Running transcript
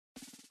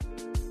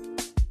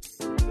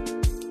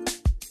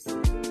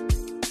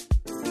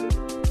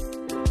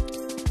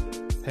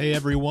Hey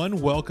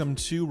everyone, welcome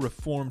to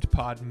Reformed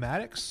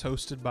Podmatics,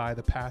 hosted by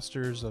the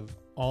pastors of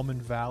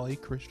Almond Valley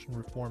Christian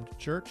Reformed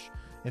Church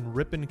in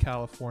Ripon,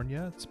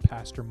 California. It's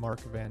Pastor Mark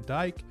Van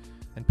Dyke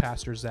and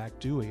Pastor Zach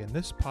Dewey, and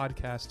this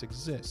podcast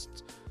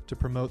exists to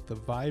promote the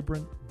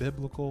vibrant,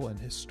 biblical, and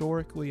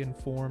historically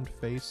informed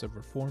face of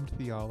Reformed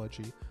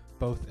theology,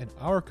 both in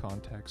our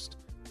context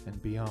and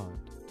beyond.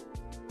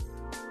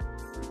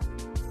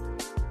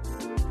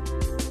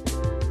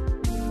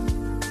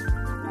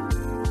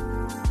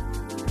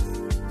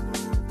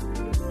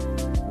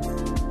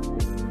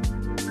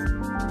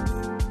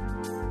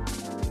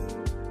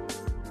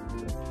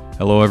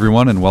 Hello,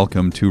 everyone, and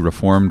welcome to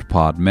Reformed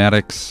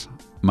Podmatics.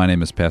 My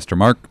name is Pastor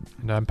Mark.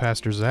 And I'm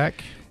Pastor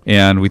Zach.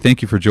 And we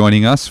thank you for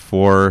joining us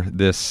for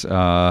this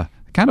kind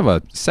of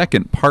a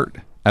second part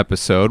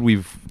episode.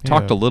 We've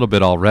talked a little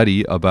bit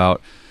already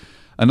about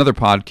another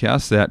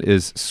podcast that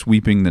is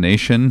sweeping the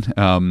nation,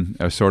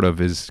 sort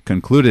of is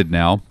concluded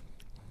now,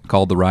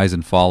 called The Rise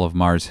and Fall of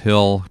Mars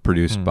Hill,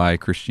 produced by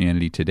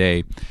Christianity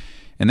Today.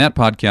 And that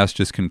podcast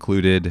just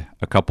concluded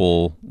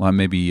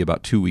maybe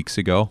about 2 weeks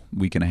ago,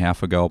 week and a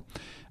half ago.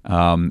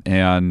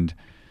 And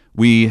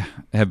we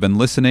have been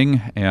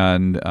listening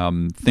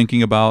and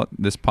thinking about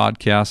this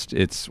podcast.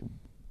 It's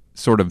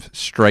sort of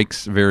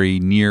strikes very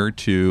near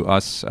to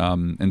us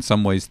in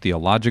some ways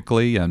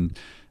theologically, and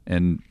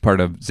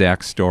part of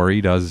Zach's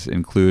story does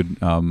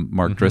include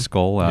Mark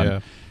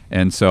Driscoll.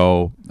 And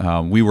so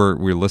we're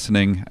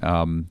listening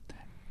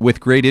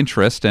with great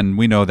interest, and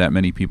we know that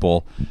many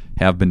people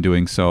have been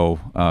doing so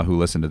who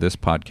listen to this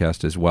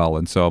podcast as well.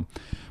 And so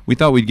we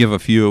thought we'd give a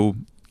few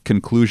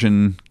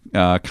conclusion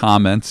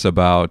comments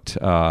about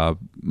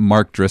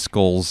Mark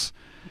Driscoll's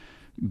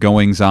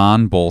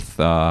goings-on, both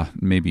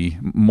maybe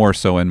more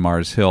so in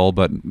Mars Hill,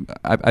 but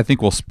I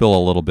think we'll spill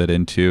a little bit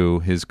into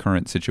his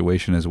current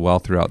situation as well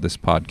throughout this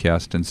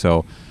podcast. And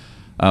so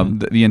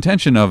the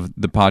intention of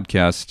the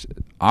podcast,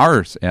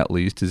 ours at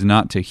least, is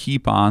not to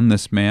heap on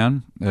this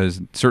man,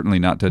 is certainly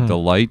not to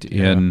delight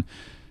in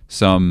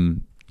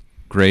some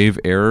grave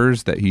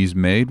errors that he's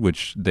made,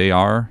 which they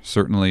are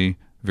certainly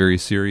very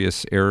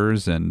serious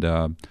errors, and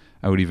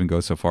I would even go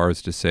so far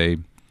as to say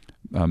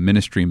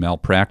ministry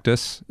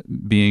malpractice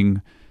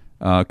being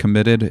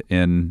committed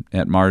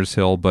at Mars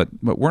Hill. But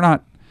we're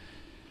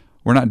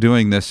not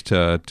doing this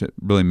to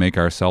really make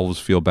ourselves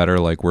feel better,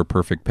 like we're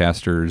perfect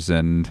pastors,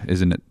 and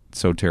isn't it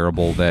so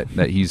terrible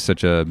that he's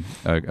such a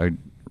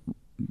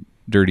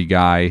dirty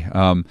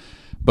guy?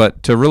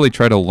 But to really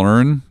try to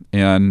learn,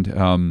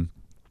 and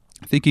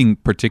thinking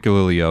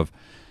particularly of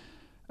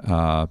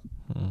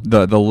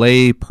the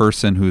lay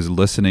person who's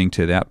listening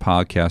to that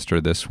podcast or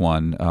this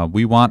one,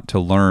 we want to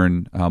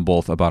learn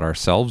both about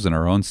ourselves and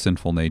our own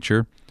sinful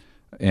nature,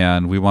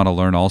 and we want to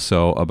learn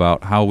also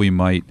about how we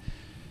might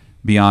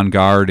be on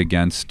guard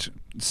against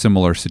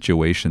similar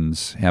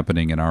situations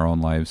happening in our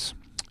own lives.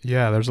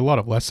 Yeah, there's a lot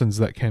of lessons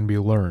that can be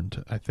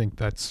learned. I think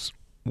that's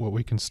what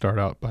we can start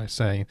out by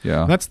saying.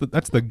 Yeah, and that's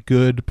the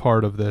good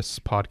part of this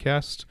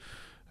podcast.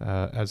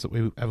 As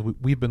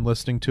we've been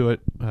listening to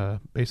it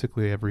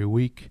basically every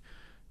week.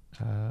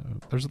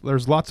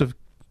 There's lots of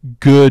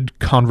good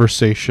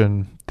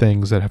conversation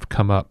things that have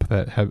come up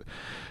that have,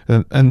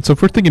 and so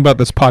if we're thinking about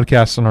this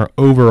podcast and our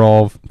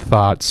overall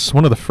thoughts,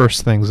 one of the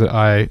first things that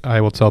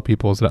I will tell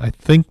people is that I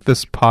think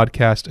this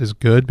podcast is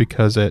good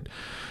because it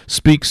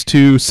speaks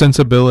to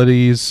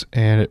sensibilities,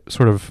 and it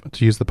sort of,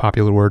 to use the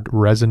popular word,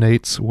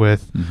 resonates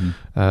with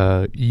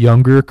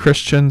younger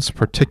Christians,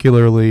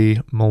 particularly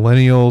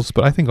millennials,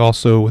 but I think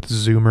also with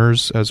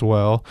Zoomers as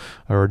well,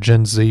 or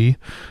Gen Z.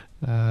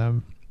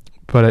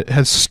 But it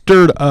has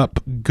stirred up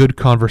good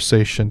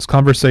conversations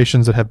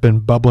that have been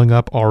bubbling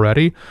up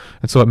already.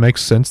 And so it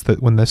makes sense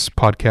that when this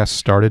podcast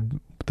started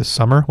this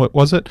summer, what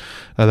was it?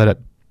 That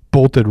it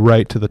bolted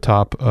right to the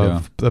top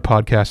of the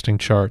podcasting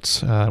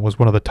charts. It was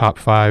one of the top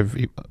 5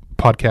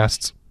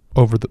 podcasts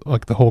over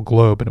the whole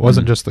globe. And it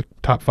wasn't just the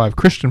top 5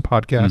 Christian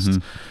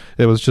podcasts.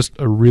 It was just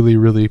a really,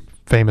 really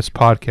famous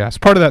podcast.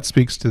 Part of that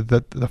speaks to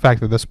the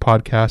fact that this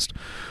podcast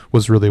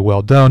was really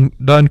well done.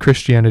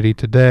 Christianity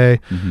Today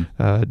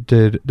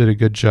did a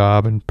good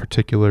job, and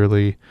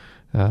particularly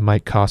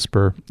Mike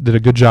Cosper did a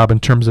good job in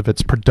terms of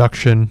its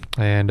production,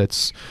 and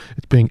it's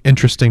being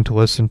interesting to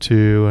listen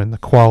to, and the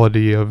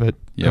quality of it.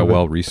 Yeah,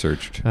 well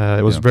researched.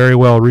 It was very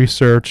well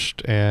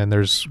researched, and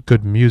there's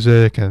good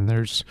music, and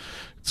it's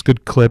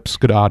good clips,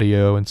 good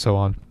audio, and so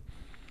on.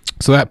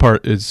 So that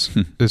part is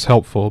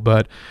helpful,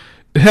 but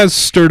it has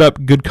stirred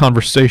up good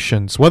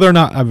conversations. Whether or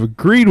not I've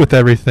agreed with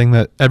everything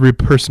that every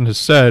person has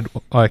said,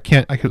 I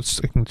can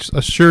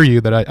assure you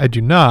that I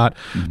do not,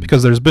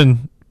 because there's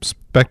been a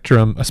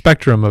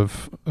spectrum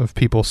of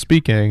people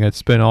speaking.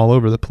 It's been all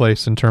over the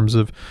place in terms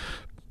of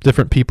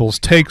different people's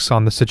takes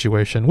on the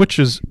situation, which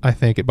is, I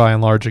think, by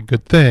and large, a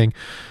good thing.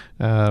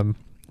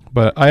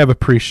 But I have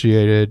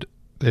appreciated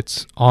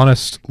its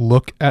honest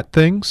look at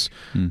things.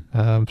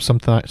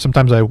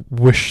 Sometimes I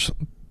wish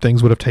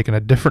things would have taken a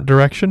different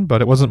direction,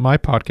 but it wasn't my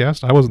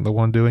podcast. I wasn't the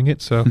one doing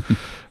it, so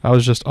I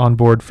was just on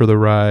board for the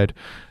ride.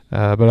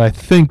 But I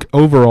think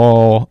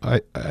overall,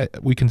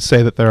 we can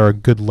say that there are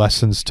good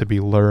lessons to be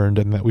learned,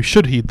 and that we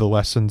should heed the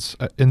lessons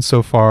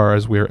insofar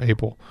as we are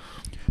able.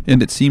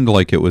 And it seemed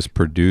like it was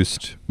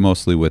produced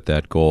mostly with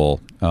that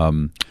goal.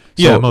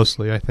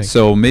 Mostly, I think.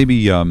 So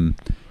maybe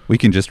we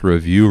can just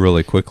review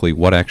really quickly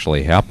what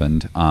actually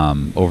happened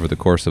over the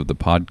course of the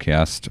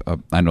podcast.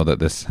 I know that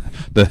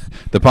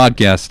the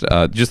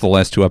podcast, just the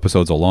last 2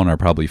 episodes alone, are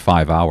probably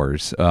 5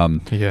 hours.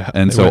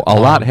 And so a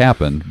lot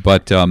happened.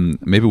 But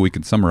maybe we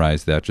could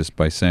summarize that just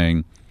by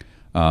saying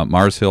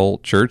Mars Hill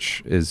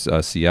Church is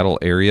a Seattle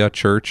area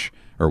church,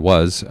 or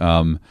was,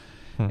 and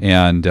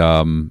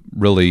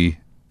really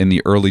in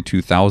the early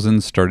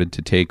 2000s started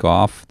to take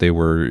off. They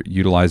were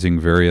utilizing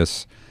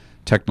various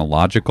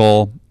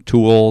technological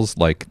tools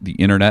like the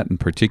internet in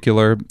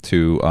particular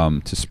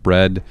to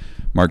spread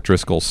Mark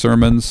Driscoll's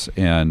sermons,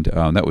 and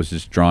that was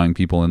just drawing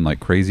people in like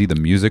crazy. The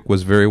music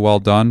was very well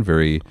done.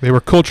 They were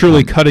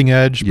culturally cutting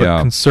edge, but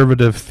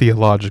conservative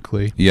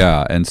theologically.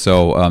 Yeah, and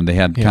so they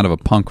had kind of a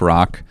punk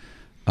rock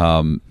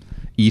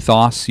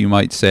ethos, you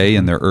might say,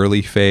 in their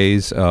early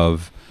phase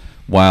of,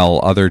 while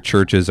other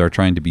churches are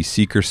trying to be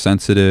seeker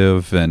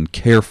sensitive and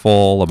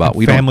careful about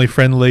family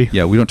friendly.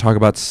 Yeah, we don't talk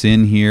about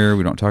sin here.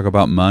 We don't talk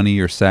about money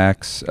or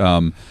sex.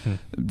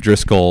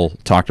 Driscoll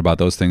talked about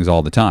those things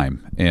all the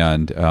time,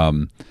 and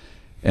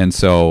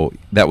so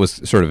that was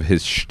sort of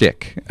his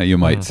shtick, you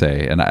might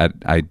say. And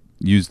I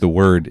use the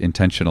word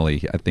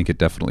intentionally. I think it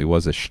definitely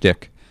was a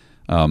shtick,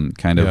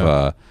 kind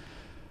of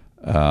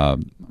a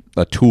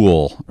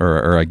tool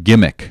or a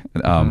gimmick,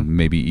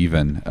 maybe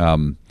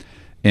even.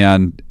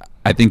 And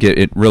I think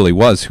it really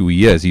was who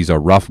he is. He's a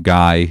rough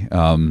guy,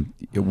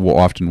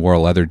 often wore a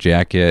leather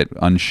jacket,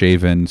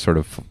 unshaven, sort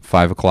of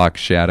 5 o'clock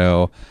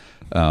shadow.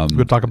 We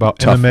would talk about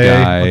tough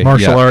MMA, guy.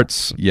 martial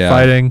arts,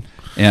 fighting.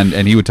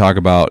 And he would talk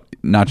about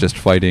not just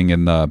fighting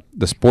in the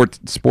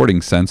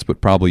sporting sense, but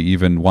probably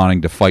even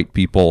wanting to fight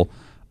people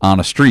on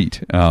a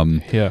street.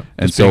 And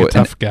so a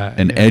tough guy.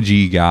 An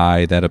edgy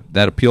guy that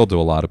appealed to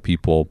a lot of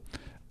people.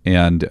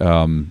 And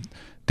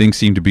things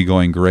seem to be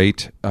going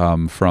great.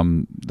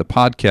 From the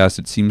podcast,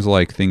 it seems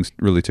like things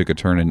really took a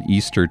turn in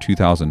Easter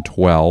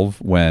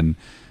 2012 when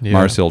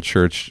Mars Hill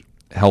Church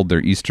held their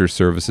Easter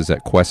services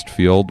at Quest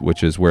Field,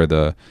 which is where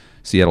the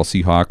Seattle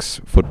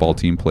Seahawks football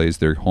team plays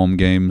their home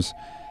games.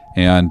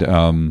 And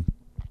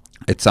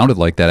it sounded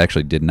like that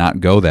actually did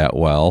not go that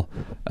well.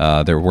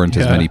 There weren't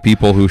as many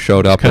people who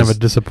showed up. Kind of a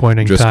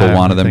disappointing Driscoll time,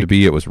 wanted them to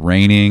be. It was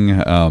raining.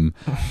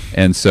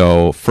 And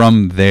so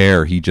from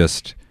there, he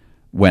just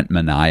went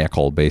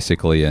maniacal,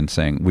 basically, and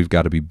saying, we've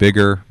got to be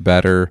bigger,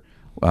 better.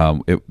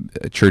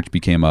 Church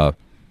became a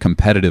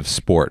competitive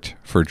sport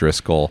for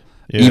Driscoll,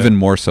 even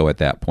more so at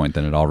that point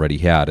than it already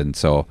had. And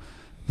so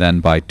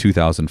then by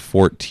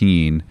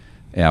 2014,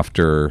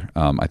 after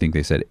I think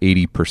they said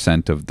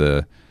 80% of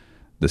the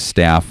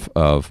staff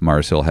of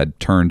Mars Hill had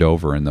turned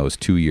over in those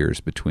 2 years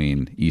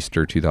between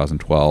Easter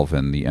 2012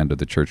 and the end of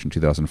the church in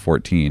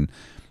 2014,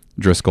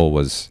 Driscoll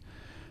was,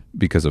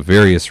 because of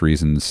various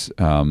reasons,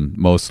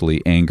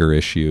 mostly anger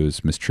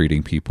issues,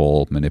 mistreating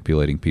people,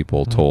 manipulating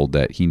people, told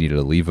that he needed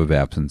a leave of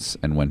absence.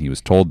 And when he was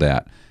told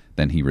that,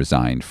 then he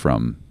resigned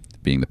from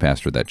being the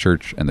pastor of that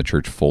church, and the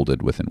church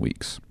folded within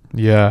weeks.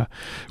 Yeah.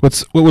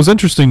 What was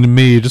interesting to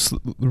me, just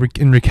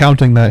in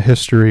recounting that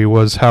history,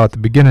 was how at the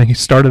beginning he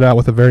started out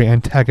with a very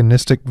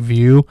antagonistic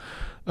view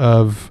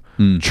of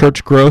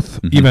church growth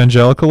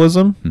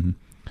evangelicalism.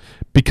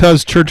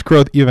 Because church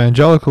growth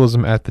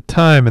evangelicalism at the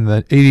time in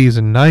the 80s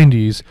and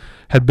 90s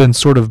had been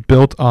sort of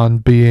built on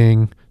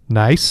being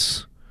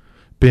nice,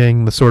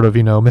 being the sort of,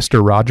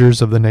 Mr.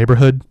 Rogers of the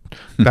neighborhood,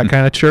 that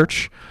kind of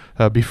church.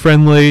 Be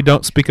friendly,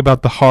 don't speak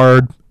about the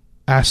hard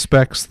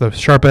aspects, the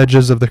sharp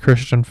edges of the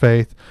Christian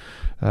faith,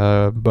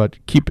 but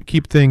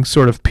keep things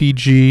sort of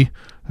PG,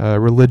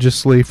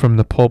 religiously from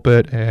the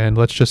pulpit, and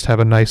let's just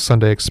have a nice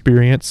Sunday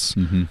experience.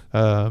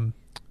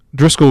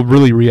 Driscoll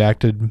really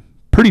reacted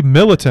pretty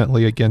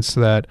militantly against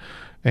that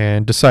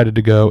and decided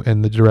to go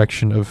in the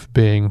direction of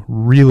being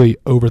really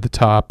over the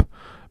top,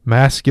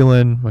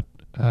 masculine,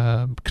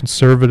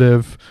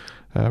 conservative,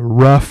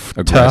 rough,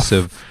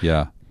 aggressive, tough.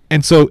 Yeah.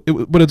 And so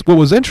what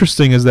was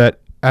interesting is that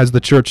as the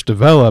church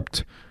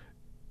developed,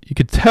 you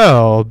could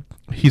tell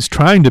he's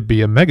trying to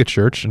be a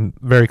megachurch, and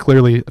very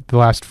clearly the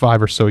last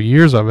 5 or so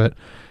years of it,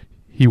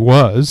 he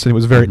was, and he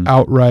was very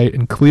outright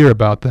and clear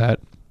about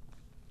that.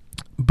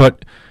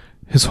 But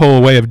his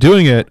whole way of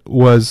doing it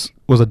was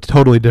a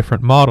totally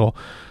different model.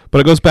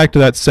 But it goes back to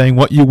that saying,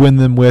 what you win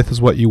them with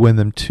is what you win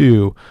them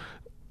to.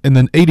 In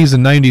the 80s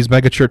and 90s,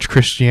 megachurch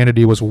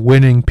Christianity was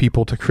winning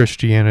people to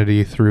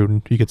Christianity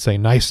through, you could say,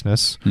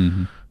 niceness.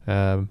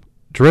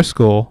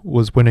 Driscoll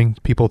was winning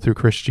people through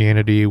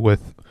Christianity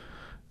with,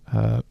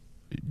 I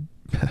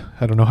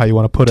don't know how you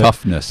want to put it.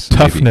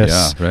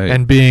 Toughness,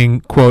 and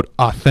being, quote,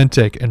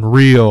 authentic and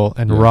real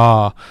and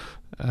raw,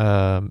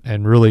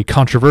 and really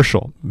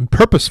controversial,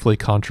 purposefully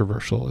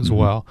controversial as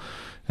well.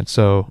 And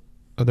so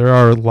there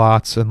are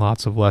lots and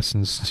lots of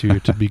lessons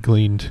to be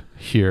gleaned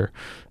here.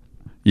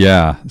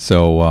 Yeah.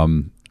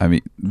 So I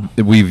mean,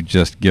 we've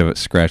just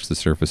scratched the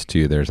surface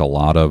too. There's a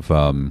lot of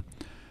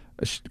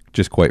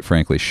just quite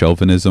frankly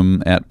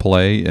chauvinism at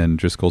play in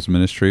Driscoll's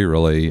ministry.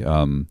 Really,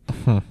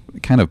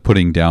 kind of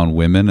putting down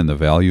women and the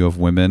value of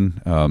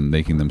women,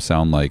 making them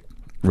sound like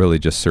really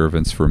just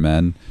servants for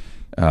men,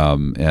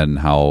 and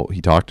how he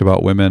talked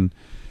about women,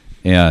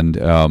 and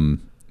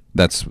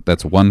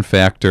that's one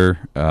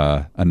factor.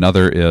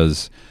 Another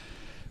is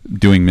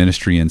doing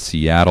ministry in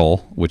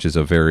Seattle, which is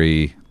a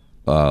very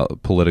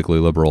politically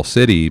liberal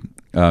city.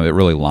 It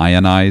really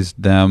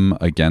lionized them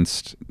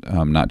against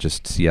not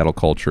just Seattle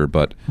culture,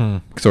 but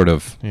sort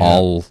of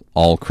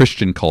all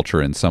Christian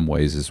culture in some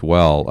ways as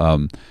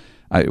well.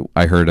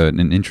 I heard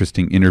an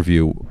interesting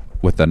interview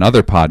with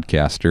another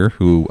podcaster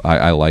who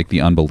I like, the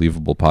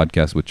Unbelievable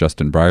podcast with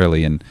Justin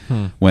Brierley. And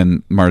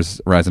when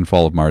Rise and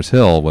Fall of Mars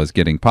Hill was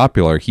getting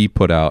popular, he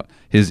put out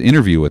his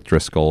interview with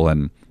Driscoll,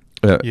 and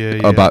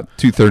about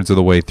 2/3 of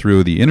the way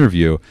through the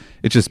interview,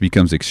 it just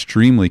becomes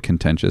extremely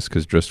contentious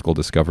because Driscoll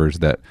discovers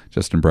that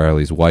Justin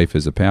Brierley's wife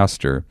is a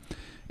pastor,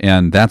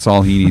 and that's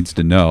all he needs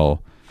to know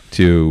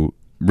to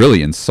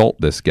really insult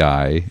this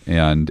guy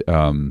and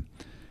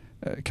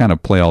kind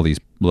of play all these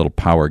little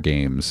power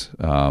games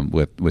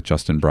with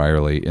Justin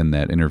Brierley in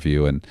that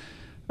interview. And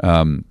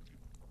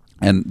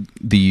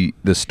the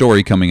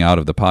story coming out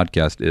of the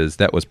podcast is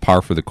that was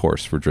par for the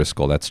course for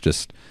Driscoll. That's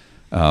just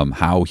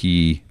how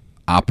he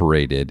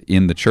operated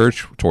in the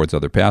church towards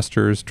other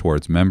pastors,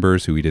 towards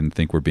members who he didn't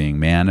think were being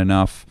man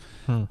enough,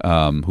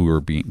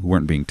 who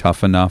weren't being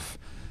tough enough.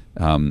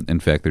 In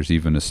fact, there's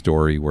even a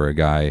story where a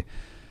guy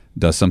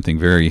does something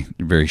very,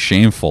 very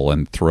shameful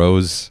and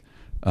throws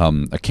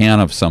a can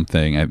of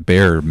something, a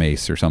bear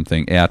mace or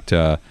something, at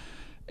a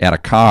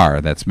car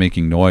that's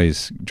making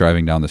noise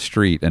driving down the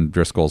street, and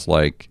Driscoll's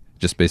like,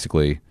 just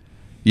basically,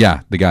 yeah,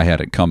 the guy had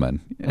it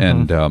coming,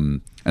 and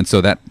so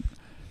that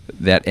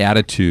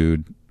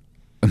attitude,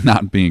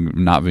 not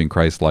being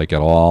Christ-like at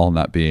all,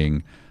 not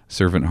being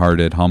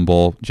servant-hearted,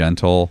 humble,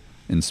 gentle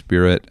in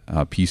spirit,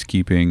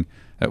 peacekeeping,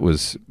 that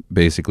was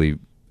basically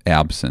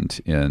absent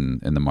in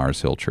the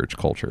Mars Hill church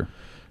culture.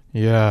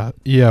 Yeah.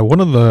 One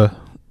of the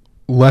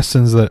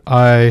lessons that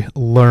I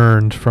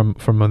learned from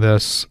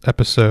this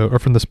episode or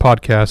from this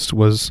podcast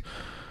was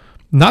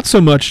not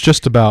so much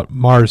just about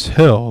Mars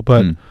Hill,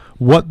 but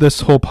what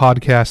this whole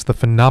podcast, the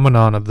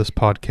phenomenon of this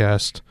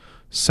podcast,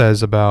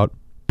 says about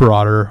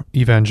broader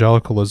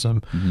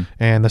evangelicalism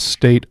and the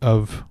state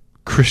of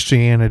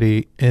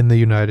Christianity in the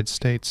United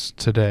States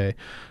today.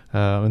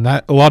 And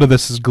that a lot of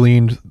this is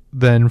gleaned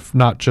then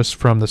not just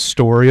from the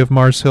story of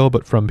Mars Hill,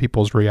 but from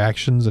people's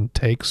reactions and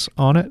takes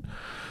on it.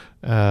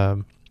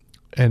 And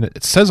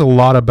it says a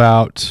lot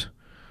about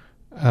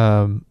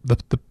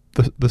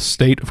the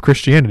state of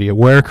Christianity,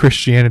 where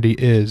Christianity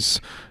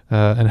is,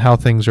 and how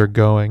things are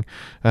going.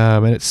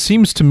 And it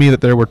seems to me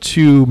that there were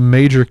two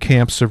major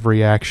camps of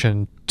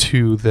reaction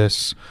to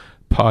this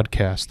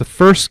podcast. The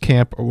first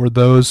camp were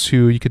those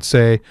who, you could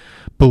say,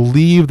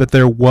 believe that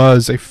there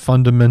was a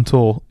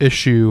fundamental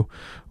issue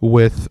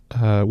with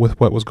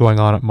what was going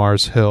on at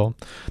Mars Hill.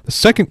 The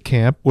second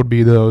camp would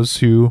be those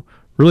who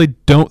really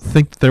don't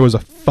think that there was a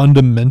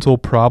fundamental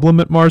problem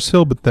at Mars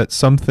Hill, but that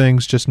some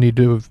things just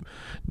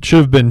should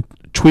have been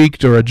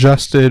tweaked or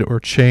adjusted or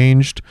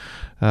changed,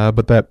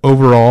 but that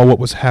overall what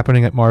was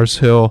happening at Mars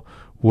Hill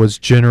was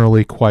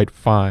generally quite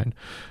fine.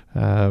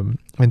 And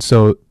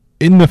so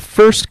in the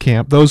first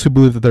camp, those who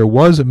believe that there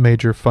was a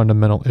major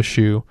fundamental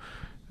issue,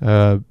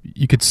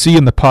 you could see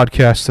in the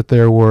podcast that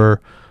there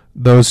were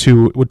those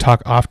who would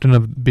talk often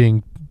of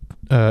being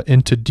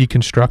into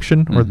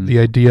deconstruction, or the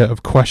idea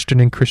of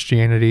questioning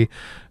Christianity,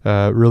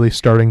 really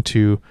starting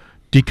to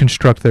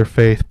deconstruct their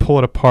faith, pull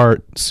it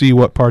apart, see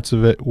what parts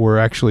of it were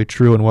actually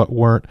true and what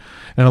weren't.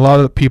 And a lot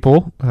of the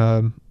people,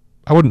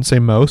 I wouldn't say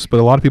most, but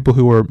a lot of people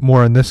who were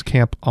more in this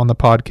camp on the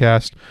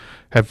podcast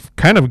have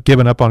kind of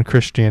given up on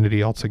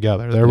Christianity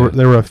altogether.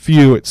 There were a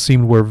few, it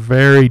seemed, were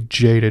very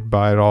jaded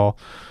by it all.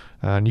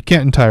 And you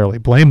can't entirely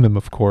blame them,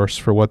 of course,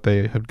 for what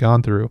they had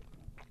gone through.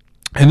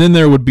 And then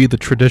there would be the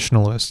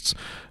traditionalists,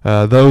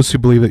 those who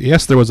believe that,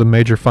 yes, there was a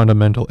major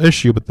fundamental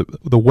issue, but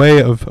the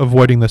way of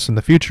avoiding this in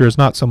the future is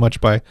not so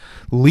much by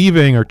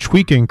leaving or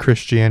tweaking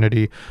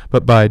Christianity,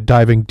 but by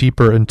diving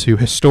deeper into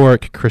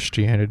historic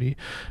Christianity,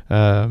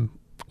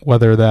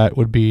 whether that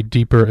would be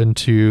deeper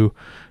into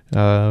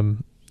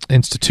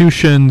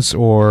institutions,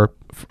 or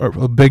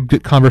a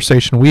big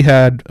conversation we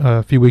had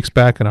a few weeks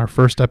back in our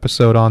first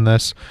episode on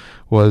this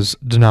was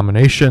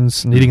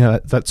denominations, needing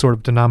that sort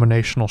of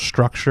denominational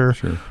structure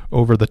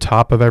over the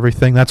top of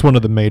everything. That's one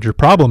of the major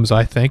problems,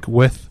 I think,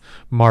 with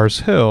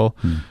Mars Hill,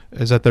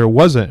 is that there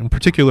wasn't, and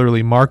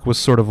particularly Mark was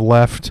sort of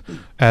left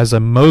as a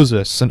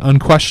Moses, an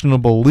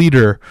unquestionable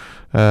leader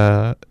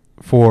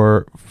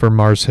for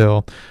Mars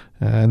Hill,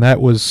 and that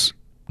was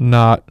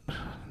not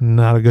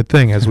a good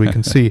thing, as we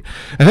can see.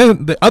 And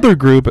then the other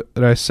group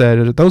that I said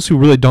are those who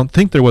really don't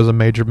think there was a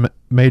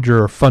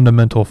major or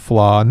fundamental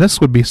flaw, and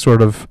this would be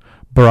sort of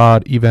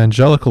broad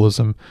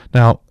evangelicalism.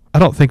 Now, I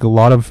don't think a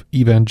lot of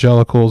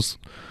evangelicals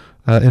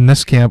in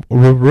this camp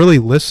were really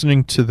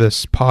listening to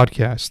this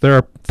podcast. There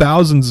are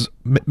thousands,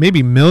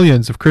 maybe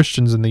millions of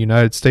Christians in the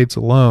United States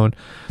alone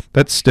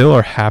that still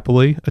are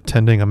happily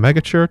attending a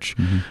megachurch.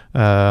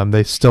 Mm-hmm.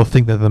 They still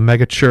think that the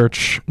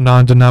megachurch,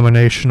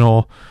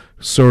 non-denominational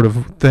sort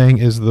of thing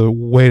is the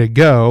way to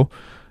go.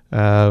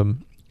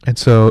 And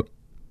so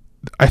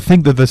I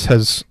think that this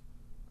has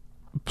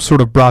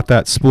sort of brought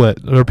that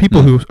split. There are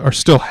people who are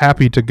still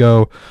happy to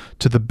go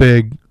to the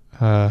big,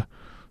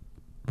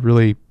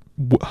 really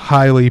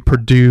highly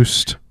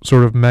produced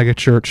sort of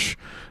megachurch,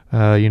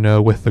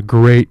 with the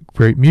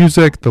great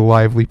music, the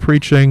lively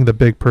preaching, the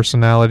big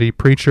personality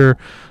preacher,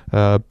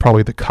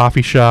 probably the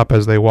coffee shop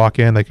as they walk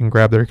in, they can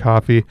grab their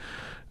coffee.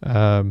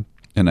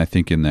 And I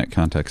think in that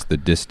context, the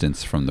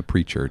distance from the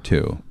preacher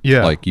too.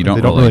 Yeah, like they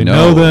don't really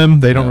know them.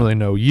 They don't really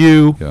know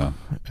you. Yeah,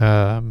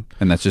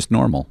 and that's just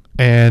normal.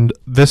 And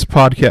this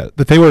podcast,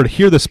 if they were to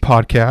hear this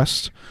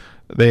podcast,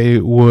 they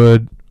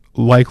would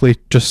likely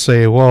just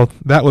say, "Well,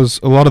 that was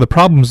a lot of the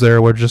problems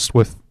there were just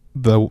with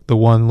the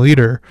one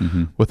leader,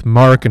 with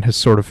Mark and his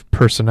sort of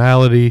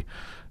personality."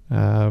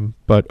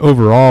 But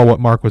overall, what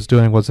Mark was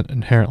doing wasn't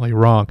inherently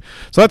wrong.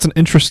 So that's an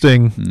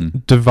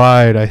interesting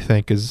divide, I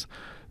think, is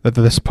that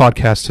this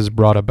podcast has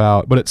brought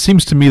about. But it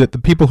seems to me that the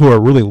people who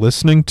are really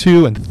listening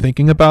to and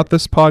thinking about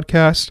this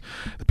podcast,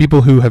 the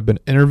people who have been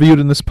interviewed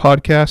in this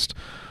podcast,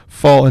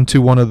 fall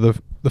into one of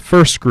the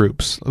first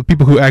groups, the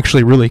people who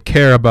actually really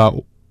care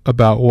about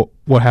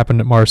what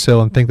happened at Mars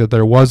Hill and think that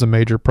there was a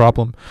major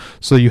problem.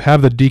 So you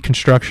have the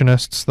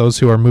deconstructionists, those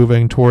who are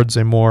moving towards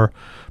a more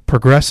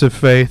progressive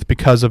faith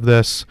because of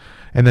this,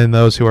 and then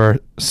those who are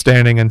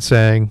standing and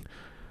saying,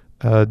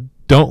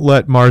 don't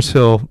let Mars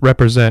Hill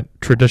represent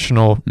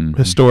traditional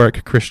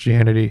historic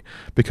Christianity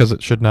because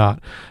it should not.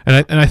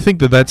 And I think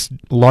that that's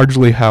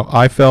largely how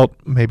I felt,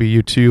 maybe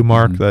you too,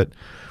 Mark, that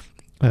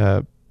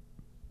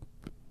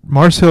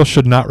Mars Hill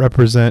should not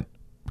represent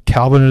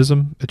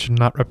Calvinism. It should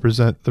not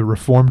represent the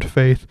Reformed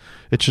faith.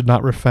 It should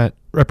not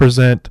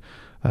represent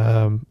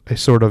a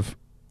sort of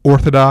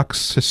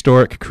orthodox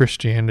historic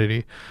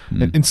Christianity.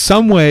 In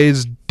some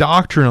ways,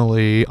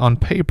 doctrinally, on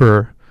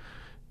paper,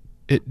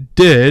 it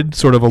did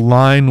sort of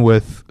align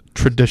with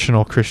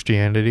traditional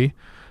Christianity,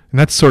 and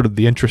that's sort of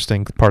the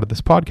interesting part of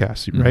this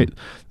podcast, right?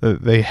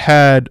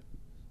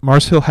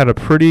 Mars Hill had a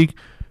pretty,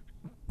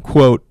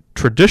 quote,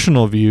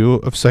 traditional view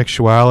of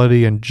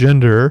sexuality and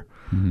gender,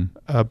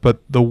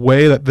 but the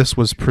way that this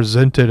was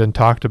presented and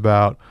talked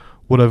about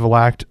would have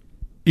lacked,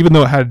 even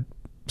though it had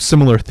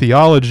similar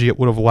theology, it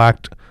would have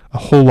lacked a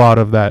whole lot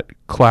of that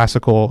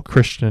classical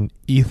Christian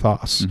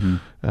ethos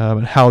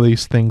and how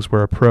these things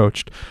were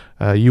approached.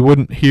 You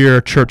wouldn't hear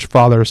church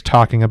fathers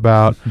talking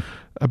about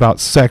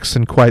sex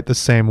in quite the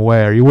same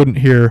way, or you wouldn't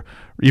hear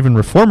even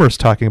reformers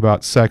talking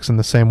about sex in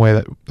the same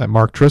way that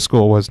Mark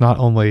Driscoll was not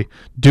only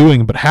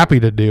doing but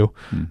happy to do,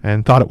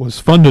 and thought it was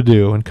fun to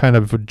do, and kind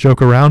of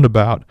joke around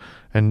about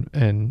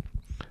and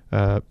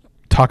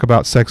talk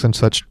about sex in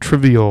such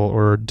trivial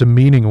or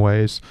demeaning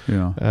ways.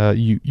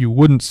 You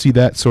wouldn't see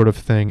that sort of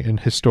thing in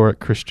historic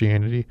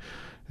Christianity.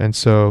 And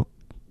so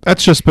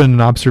that's just been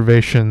an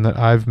observation that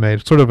I've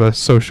made, sort of a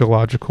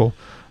sociological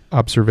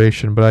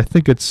observation, but I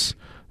think it's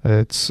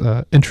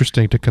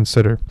interesting to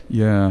consider.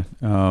 Yeah.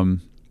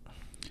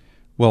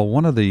 Well,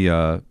 one of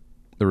the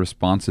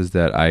responses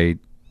that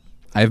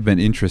I've been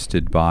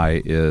interested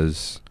by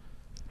is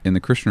in the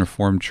Christian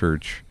Reformed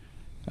Church.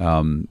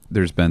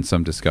 There's been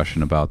some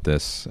discussion about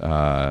this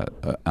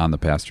on the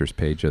pastor's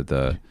page of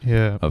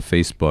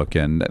Facebook,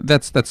 and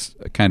that's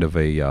kind of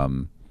a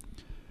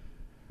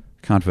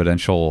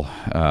confidential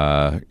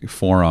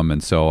forum,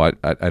 and so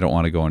I don't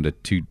want to go into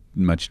too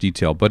much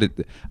detail. But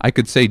I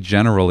could say,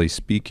 generally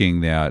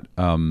speaking, that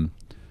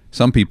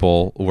some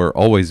people were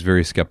always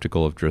very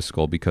skeptical of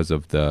Driscoll because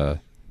of the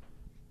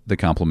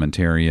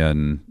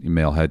complementarian,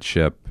 male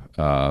headship,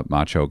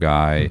 macho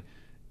guy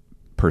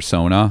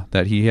persona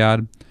that he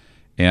had.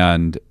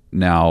 And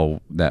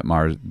now that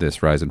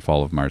this Rise and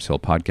Fall of Mars Hill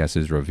podcast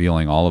is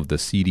revealing all of the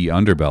seedy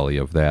underbelly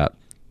of that,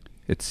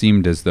 it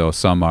seemed as though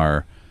some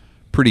are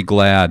pretty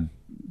glad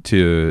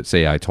to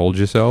say, I told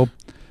you so.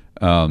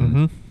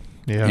 And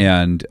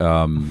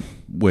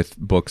with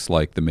books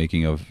like The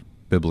Making of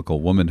Biblical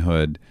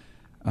Womanhood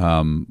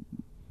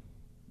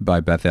by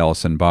Beth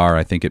Allison Barr,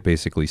 I think it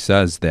basically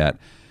says that,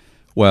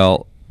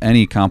 well,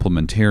 any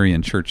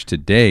complementarian church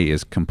today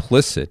is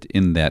complicit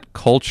in that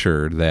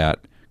culture that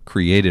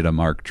created a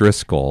Mark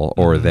Driscoll,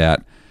 or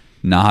that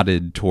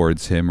nodded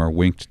towards him or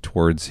winked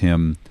towards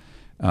him.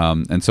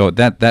 And so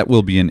that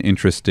will be an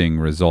interesting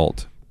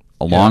result,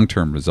 a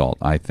long-term result,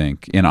 I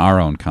think, in our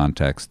own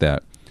context.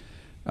 That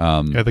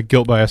the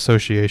guilt by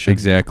association.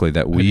 Exactly,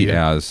 that we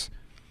as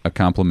a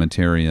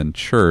complementarian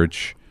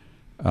church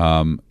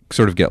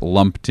sort of get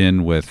lumped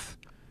in with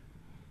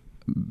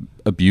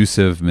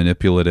abusive,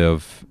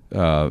 manipulative,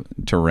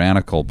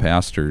 tyrannical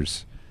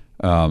pastors.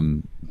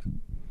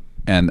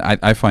 And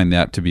I find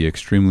that to be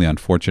extremely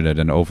unfortunate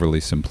and overly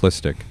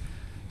simplistic.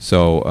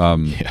 So,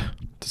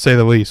 to say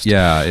the least.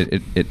 Yeah,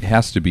 it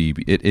has to be.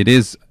 It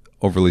is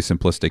overly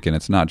simplistic, and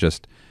it's not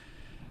just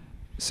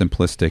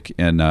simplistic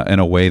in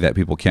a way that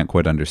people can't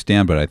quite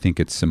understand, but I think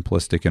it's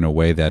simplistic in a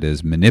way that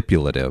is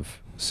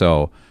manipulative.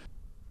 So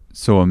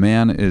a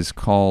man is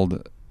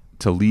called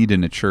to lead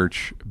in a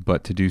church,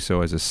 but to do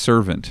so as a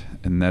servant,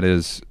 and that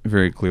is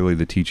very clearly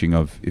the teaching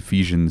of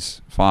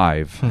Ephesians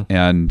 5.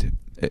 And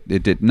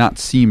it did not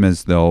seem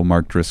as though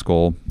Mark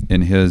Driscoll,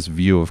 in his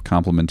view of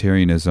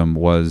complementarianism,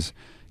 was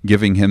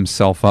giving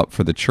himself up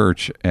for the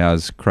church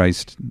as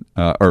Christ,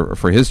 or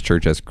for his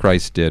church as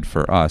Christ did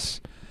for us.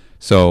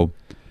 So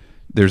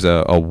there's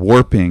a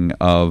warping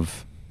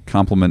of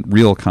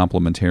real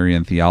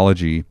complementarian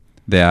theology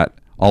that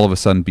all of a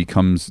sudden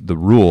becomes the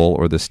rule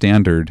or the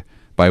standard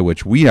by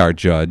which we are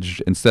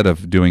judged, instead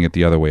of doing it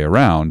the other way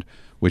around,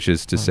 which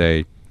is to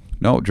say,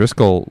 no,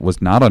 Driscoll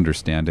was not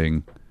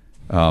understanding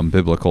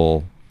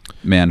biblical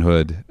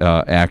manhood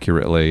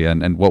accurately,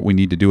 and what we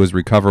need to do is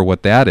recover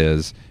what that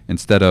is,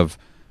 instead of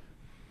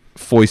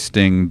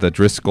foisting the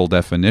Driscoll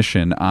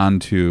definition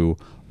onto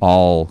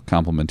all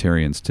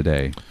complementarians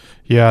today.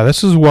 Yeah,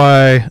 this is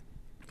why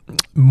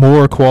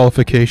more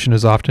qualification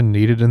is often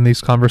needed in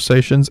these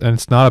conversations, and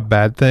it's not a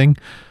bad thing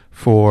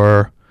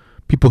for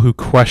people who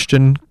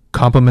question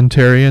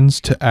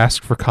complementarians to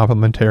ask for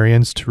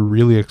complementarians to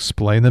really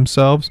explain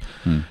themselves,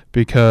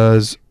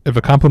 because if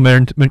a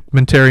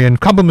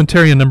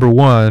complementarian number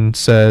one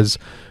says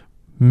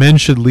men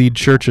should lead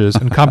churches,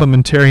 and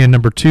complementarian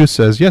number two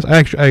says, yes,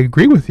 I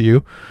agree with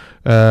you.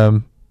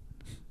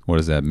 What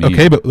does that mean?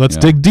 Okay, but let's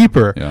dig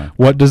deeper. Yeah.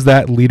 What does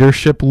that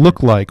leadership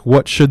look like?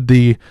 What should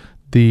the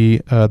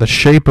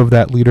shape of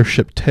that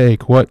leadership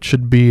take? What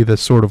should be the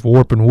sort of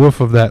warp and woof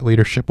of that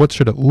leadership? What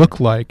should it look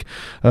like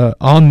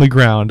on the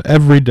ground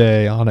every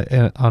day, on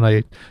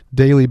a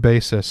daily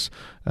basis?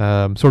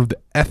 Sort of the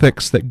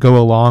ethics that go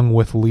along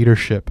with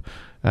leadership,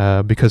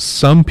 because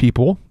some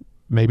people,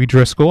 maybe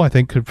Driscoll, I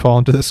think, could fall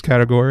into this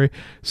category,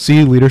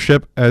 see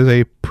leadership as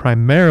a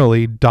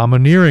primarily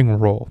domineering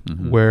role,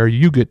 where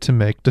you get to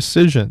make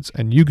decisions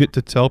and you get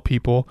to tell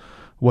people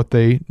what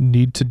they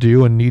need to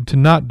do and need to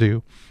not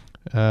do.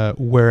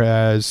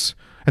 Whereas,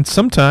 and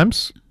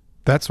sometimes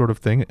that sort of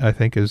thing, I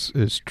think,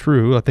 is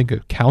true. I think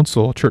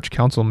a church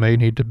council may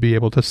need to be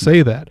able to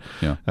say that.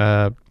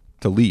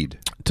 To lead.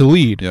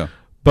 Yeah.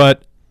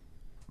 But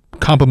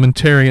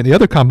the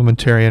other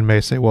complementarian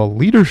may say, well,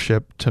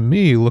 leadership to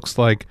me looks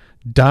like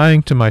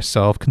dying to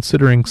myself,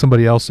 considering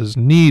somebody else's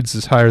needs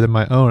is higher than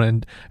my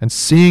own, and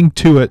seeing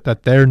to it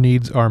that their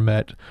needs are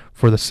met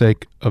for the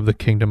sake of the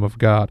kingdom of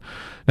God.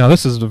 Now,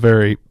 this is a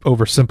very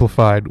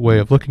oversimplified way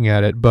of looking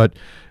at it, but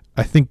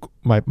I think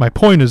my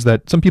point is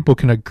that some people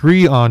can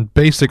agree on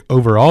basic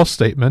overall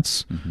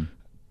statements,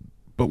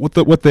 but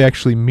what they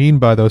actually mean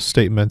by those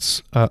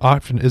statements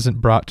often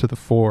isn't brought to the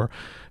fore.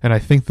 And I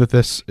think that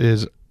this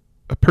is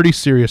a pretty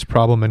serious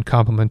problem in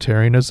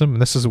complementarianism,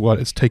 and this is what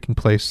is taking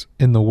place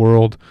in the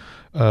world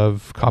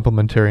of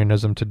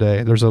complementarianism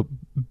today. There's a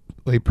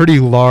pretty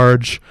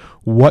large,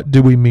 what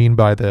do we mean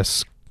by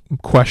this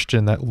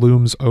question that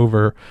looms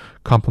over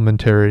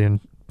complementarian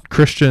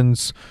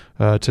Christians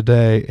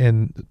today,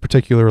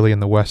 particularly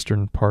in the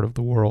Western part of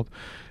the world.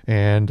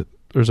 And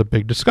there's a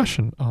big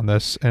discussion on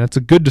this, and it's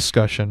a good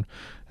discussion.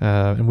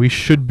 And we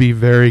should be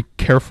very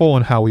careful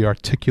in how we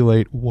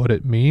articulate what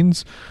it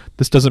means.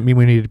 This doesn't mean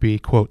we need to be,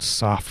 quote,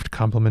 soft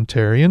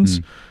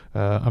complementarians.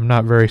 I'm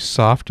not very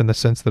soft in the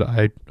sense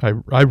that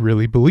I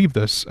really believe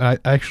this. I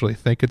actually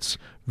think it's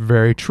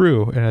very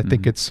true, and I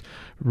think it's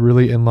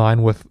really in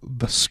line with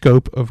the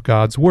scope of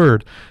God's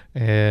word.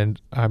 And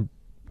I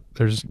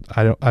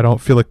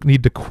don't feel a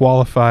need to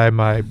qualify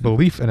my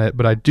belief in it,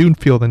 but I do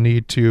feel the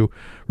need to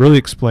really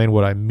explain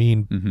what I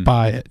mean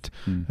by it.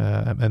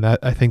 And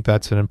I think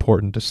that's an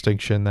important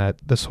distinction that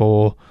this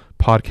whole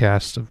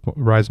podcast of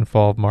Rise and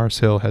Fall of Mars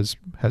Hill has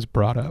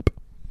brought up.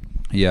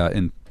 Yeah,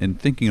 and in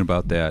thinking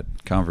about that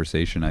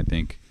conversation, I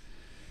think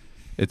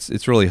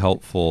it's really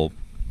helpful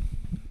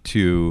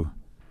to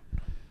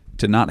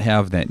not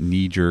have that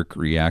knee-jerk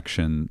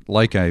reaction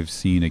like I've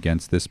seen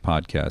against this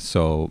podcast.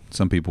 So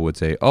some people would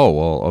say, oh,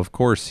 well, of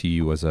course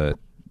he was a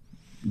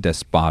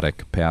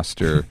despotic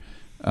pastor.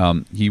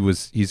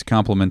 He's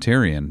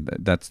complementarian.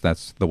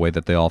 That's the way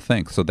that they all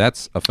think. So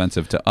that's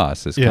offensive to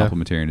us as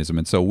complementarianism.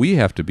 And so we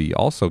have to be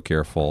also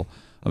careful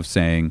of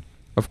saying,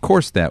 of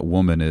course that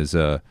woman is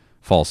a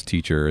false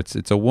teacher.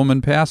 It's a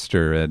woman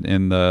pastor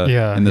in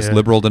this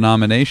liberal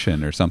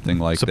denomination or something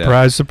like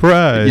that.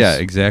 Surprise. Yeah,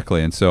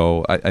 exactly. And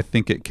so I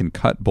think it can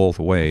cut both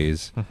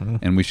ways,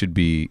 and we should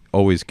be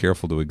always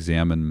careful to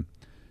examine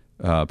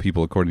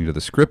people according to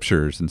the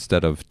scriptures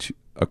instead of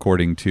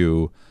according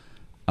to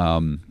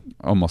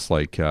almost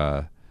like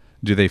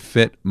do they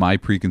fit my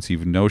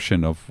preconceived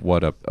notion of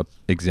what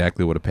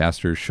exactly what a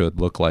pastor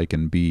should look like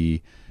and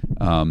be,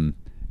 and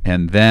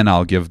then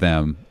I'll give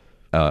them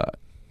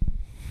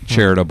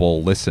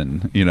charitable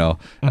listen,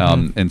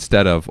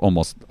 instead of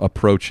almost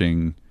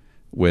approaching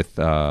with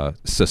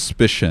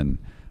suspicion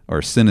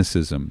or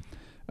cynicism.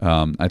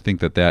 I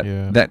think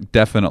that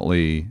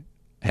definitely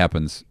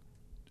happens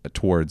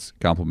towards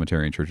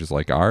complementarian churches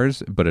like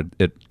ours, but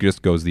it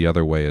just goes the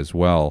other way as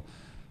well.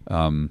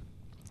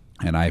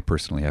 And I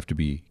personally have to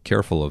be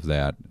careful of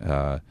that,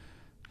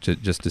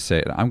 just to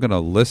say, I'm going to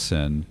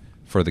listen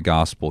for the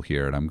gospel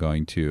here, and I'm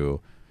going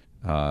to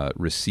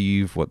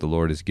receive what the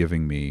Lord is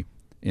giving me.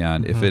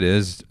 And if it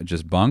is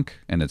just bunk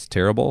and it's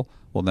terrible,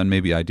 well, then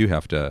maybe I do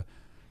have to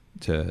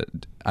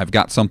I've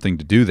got something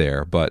to do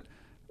there, but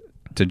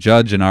to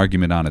judge an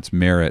argument on its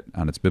merit,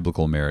 on its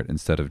biblical merit,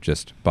 instead of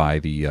just by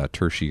the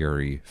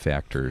tertiary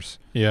factors.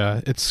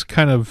 Yeah, it's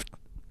kind of,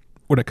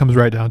 when it comes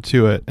right down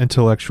to it,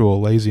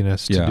 intellectual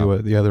laziness to do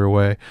it the other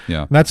way.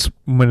 Yeah. And that's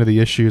one of the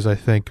issues, I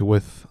think,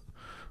 with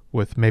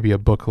maybe a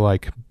book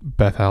like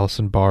Beth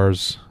Allison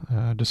Barr's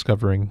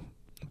Discovering,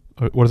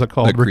 what is that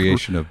called? The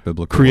creation of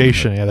biblical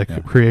creation. womanhood. Yeah,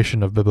 the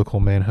creation of biblical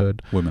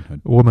manhood.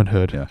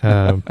 Womanhood. Yeah.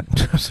 I'm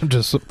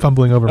just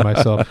fumbling over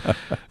myself.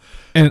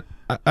 And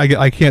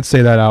I can't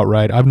say that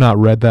outright. I've not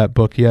read that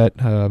book yet.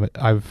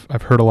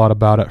 I've heard a lot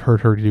about it.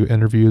 Heard her do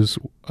interviews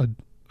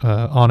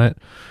on it,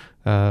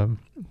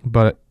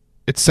 but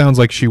it sounds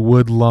like she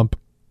would lump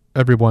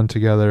everyone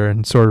together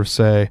and sort of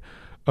say,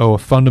 "Oh, a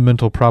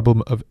fundamental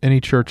problem of any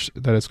church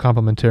that is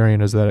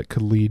complementarian is that it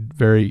could lead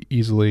very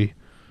easily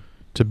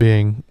to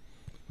being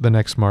the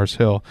next Mars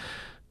Hill,"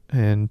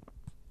 and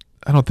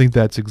I don't think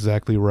that's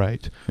exactly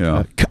right.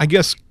 Yeah, I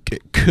guess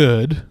it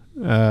could,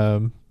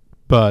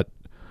 but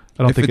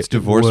I don't think it's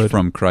divorced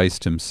from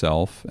Christ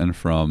himself and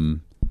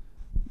from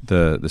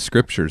the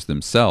scriptures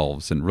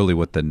themselves, and really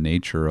what the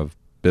nature of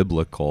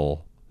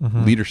biblical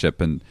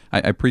leadership. And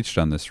I preached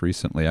on this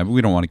recently.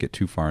 We don't want to get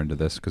too far into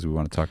this because we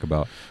want to talk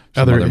about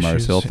some other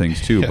Mars Hill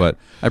things too. But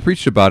I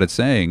preached about it,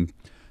 saying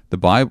the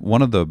Bible,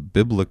 one of the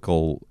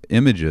biblical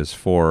images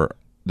for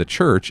the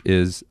church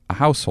is a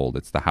household.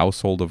 It's the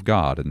household of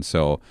God. And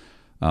so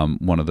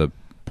one of the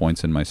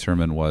points in my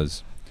sermon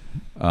was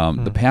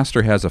the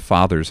pastor has a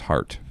father's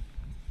heart.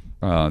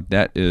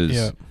 That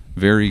is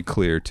very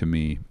clear to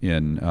me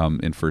in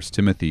 1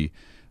 Timothy,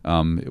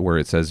 where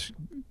it says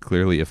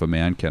clearly, if a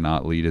man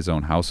cannot lead his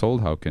own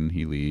household, how can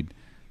he lead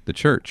the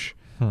church?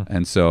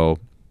 And so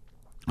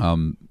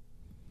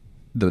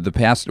the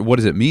pastor, what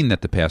does it mean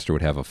that the pastor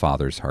would have a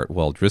father's heart?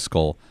 Well,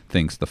 Driscoll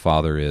thinks the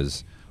father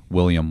is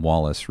William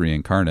Wallace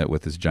reincarnate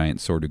with his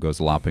giant sword who goes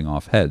lopping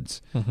off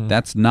heads.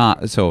 That's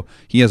not, so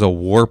he has a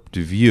warped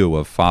view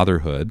of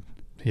fatherhood.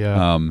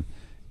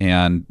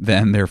 And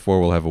then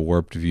therefore we'll have a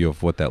warped view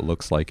of what that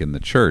looks like in the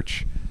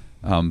church.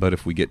 But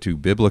if we get to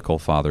biblical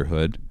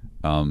fatherhood,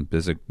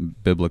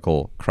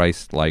 biblical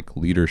Christ-like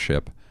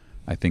leadership,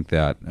 I think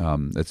that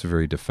it's a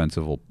very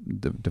defensible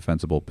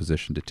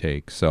position to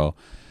take. So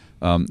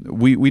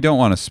we don't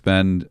want to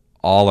spend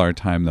all our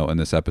time, though, in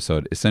this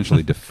episode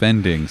essentially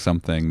defending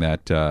something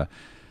that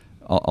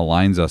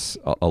aligns us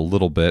a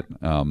little bit,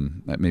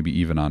 maybe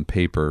even on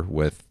paper,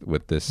 with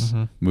this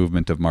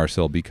movement of Mars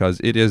Hill,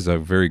 because it is a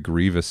very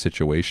grievous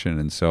situation.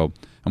 And so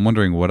I'm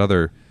wondering what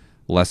other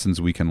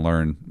lessons we can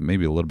learn,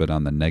 maybe a little bit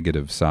on the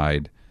negative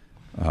side.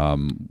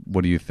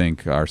 What do you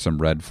think are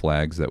some red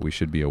flags that we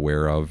should be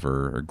aware of,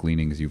 or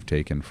gleanings you've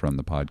taken from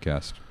the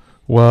podcast?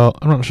 Well,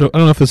 I'm not sure. I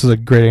don't know if this is a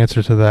great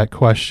answer to that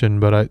question,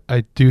 but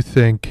I do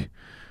think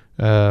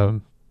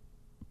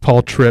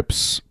Paul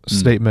Tripp's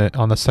statement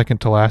on the second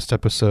to last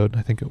episode,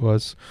 I think it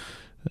was,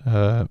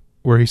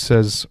 where he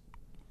says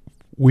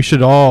we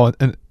should all,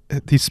 and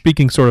he's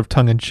speaking sort of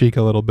tongue in cheek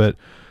a little bit,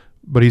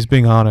 but he's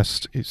being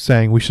honest. He's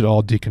saying we should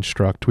all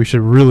deconstruct. We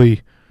should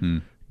really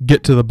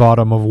get to the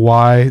bottom of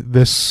why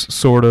these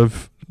sort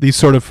of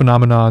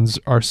phenomenons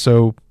are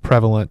so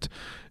prevalent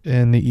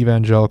in the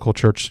evangelical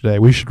church today.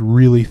 We should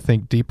really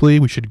think deeply.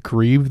 We should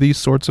grieve these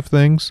sorts of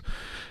things.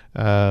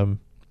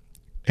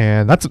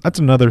 And that's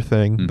another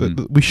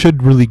thing. We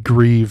should really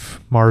grieve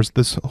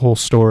this whole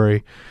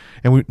story,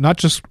 and we not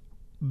just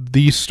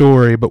the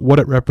story, but what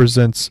it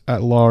represents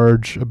at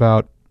large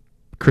about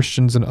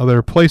Christians in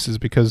other places,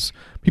 because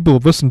people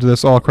have listened to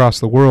this all across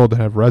the world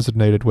and have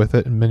resonated with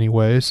it in many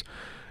ways,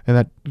 and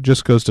that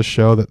just goes to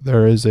show that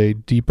there is a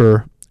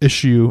deeper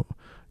issue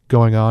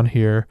going on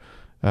here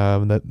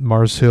that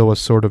Mars Hill was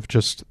sort of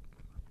just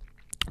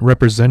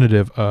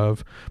representative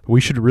of. But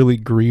we should really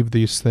grieve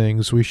these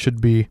things. We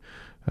should be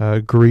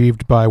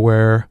grieved by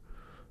where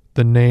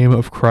the name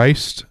of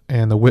Christ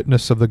and the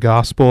witness of the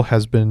gospel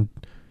has been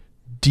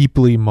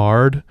deeply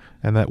marred,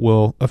 and that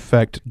will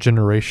affect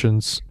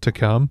generations to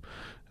come.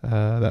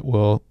 That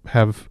will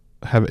have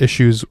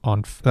issues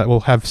that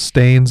will have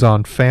stains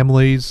on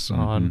families,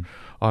 on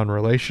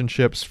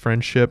relationships,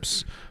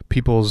 friendships,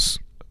 people's,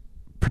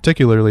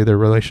 particularly their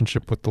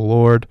relationship with the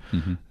Lord.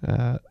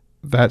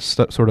 That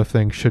sort of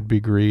thing should be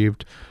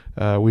grieved.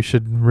 We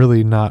should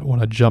really not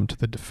want to jump to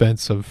the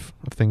defense of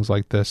things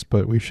like this,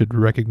 but we should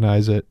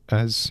recognize it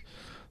as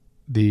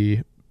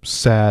the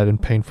sad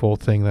and painful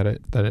thing that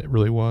it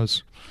really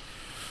was.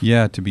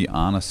 Yeah, to be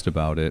honest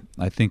about it,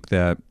 I think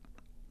that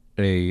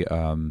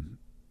a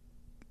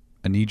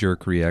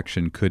knee-jerk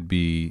reaction could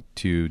be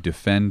to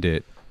defend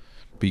it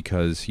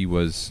because he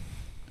was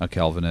a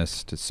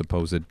Calvinist, a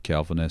supposed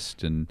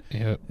Calvinist, and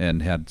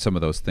had some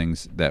of those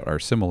things that are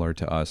similar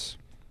to us.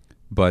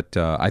 But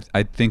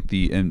I think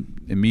the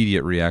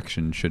immediate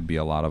reaction should be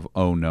a lot of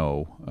 "oh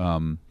no."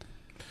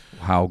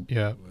 how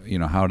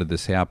how did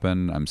this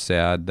happen? I'm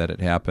sad that it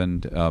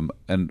happened,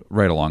 and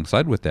right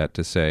alongside with that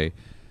to say,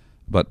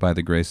 but by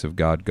the grace of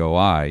God go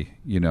I.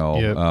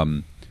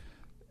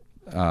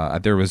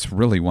 There was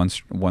really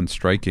one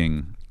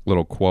striking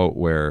little quote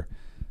where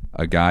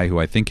a guy who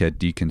I think had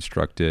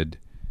deconstructed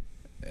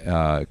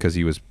because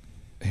he was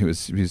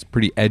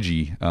pretty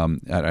edgy.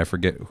 I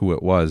forget who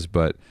it was,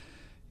 but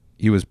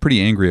he was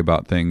pretty angry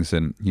about things,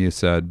 and he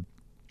said,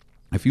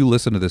 if you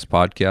listen to this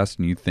podcast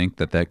and you think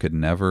that could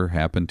never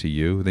happen to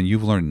you, then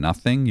you've learned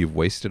nothing. You've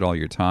wasted all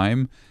your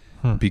time,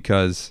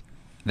 because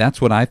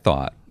that's what I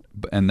thought.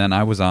 And then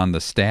I was on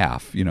the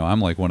staff. I'm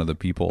like one of the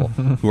people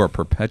who are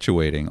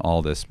perpetuating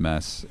all this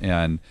mess.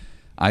 And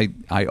I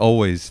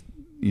always,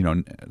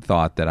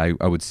 thought that I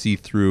would see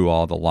through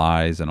all the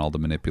lies and all the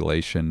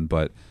manipulation.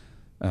 But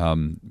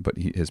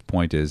his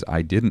point is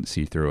I didn't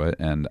see through it,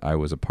 and I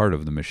was a part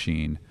of the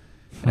machine.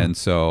 And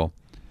so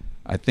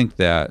I think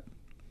that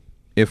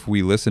if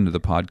we listen to the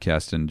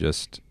podcast and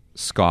just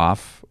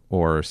scoff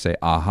or say,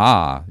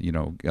 aha,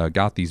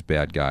 got these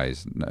bad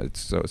guys,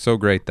 it's so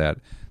great that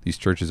these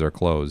churches are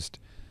closed,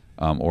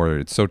 or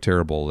it's so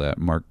terrible that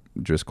Mark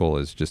Driscoll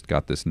has just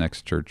got this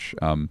next church.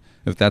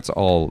 If that's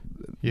all,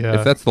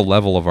 if that's the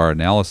level of our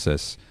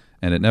analysis,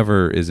 and it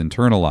never is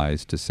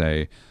internalized to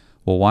say,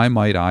 well, why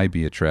might I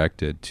be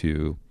attracted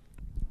to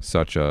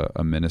such a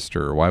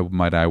minister? Or why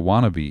might I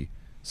want to be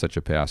such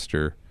a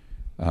pastor?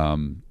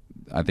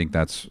 I think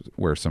that's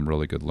where some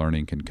really good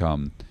learning can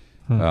come.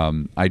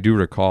 I do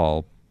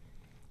recall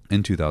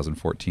in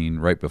 2014,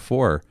 right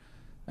before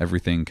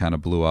everything kind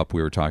of blew up,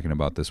 we were talking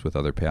about this with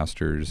other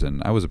pastors,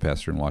 and I was a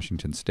pastor in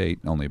Washington State,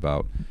 only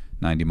about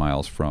 90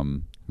 miles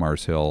from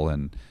Mars Hill,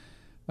 and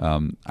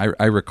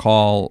I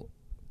recall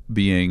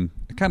being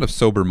kind of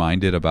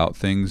sober-minded about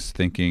things,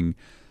 thinking,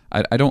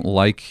 I don't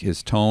like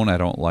his tone, I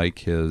don't like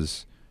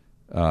his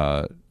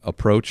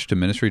approach to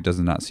ministry. It does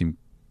not seem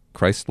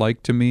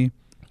Christ-like to me.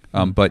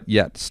 But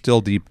yet,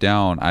 still deep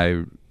down,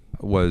 I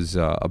was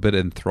a bit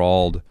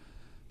enthralled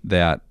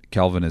that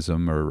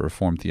Calvinism or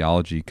Reformed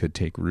theology could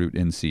take root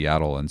in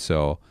Seattle. And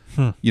so,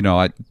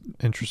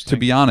 interesting. To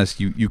be honest,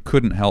 you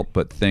couldn't help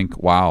but think,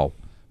 wow,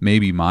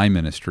 maybe my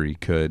ministry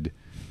could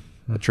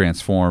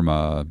transform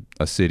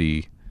a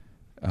city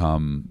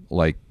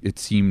like it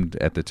seemed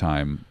at the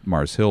time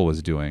Mars Hill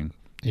was doing.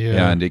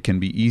 Yeah. And it can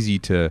be easy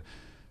to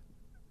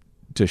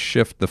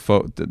shift the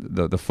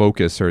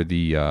focus or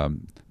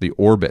the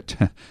orbit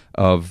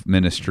of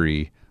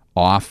ministry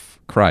off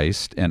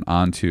Christ and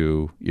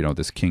onto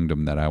this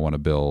kingdom that I want to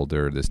build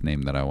or this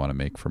name that I want to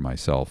make for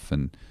myself.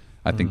 And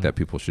I think that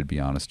people should be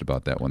honest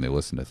about that when they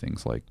listen to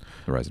things like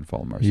the Rise and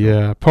Fall of Mars Hill.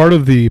 Yeah, part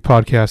of the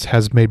podcast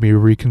has made me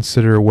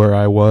reconsider where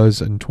I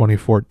was in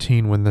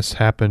 2014 when this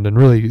happened, and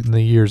really in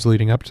the years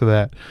leading up to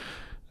that.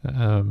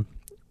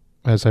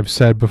 As I've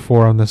said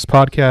before on this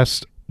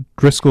podcast,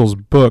 Driscoll's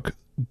book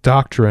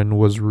Doctrine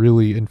was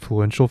really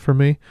influential for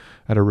me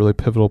at a really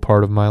pivotal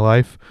part of my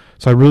life.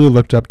 So I really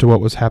looked up to what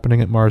was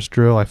happening at Mars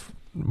Hill. I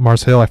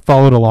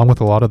followed along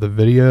with a lot of the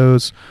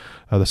videos,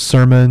 the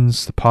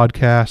sermons, the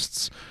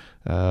podcasts.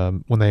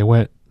 When they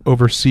went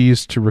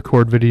overseas to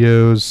record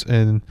videos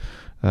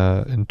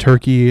in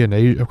Turkey and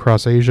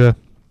across Asia,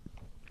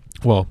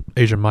 well,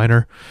 Asia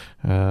Minor,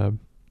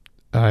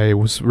 I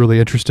was really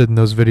interested in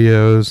those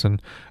videos,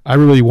 and I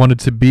really wanted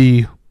to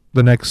be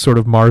the next sort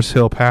of Mars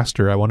Hill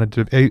pastor.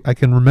 I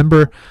can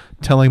remember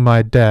telling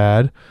my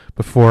dad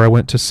before I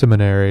went to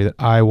seminary that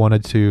I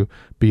wanted to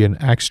be an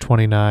Acts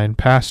 29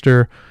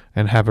 pastor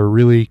and have a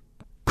really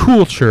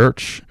cool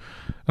church.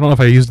 I don't know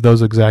if I used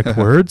those exact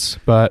words,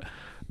 but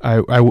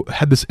I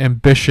had this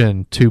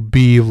ambition to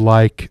be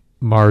like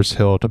Mars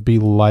Hill, to be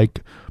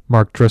like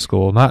Mark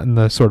Driscoll, not in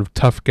the sort of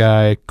tough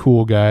guy,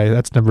 cool guy.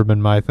 That's never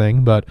been my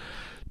thing, but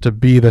to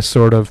be the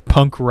sort of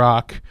punk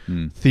rock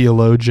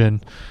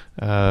theologian,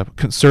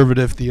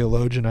 conservative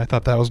theologian. I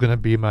thought that was going to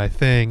be my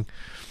thing.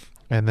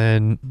 And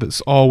then this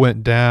all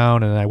went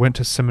down, and I went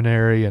to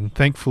seminary, and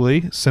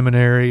thankfully,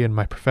 seminary and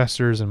my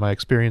professors and my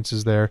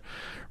experiences there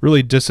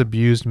really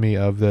disabused me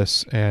of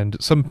this. And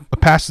some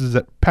passages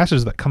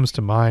that comes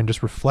to mind,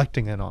 just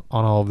reflecting on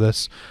all of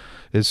this,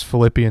 is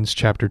Philippians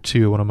chapter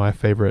 2, one of my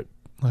favorite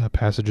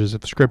passages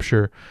of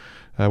Scripture,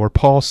 where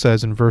Paul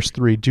says in verse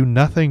 3, "Do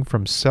nothing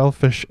from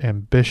selfish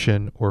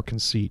ambition or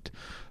conceit,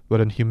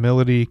 but in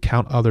humility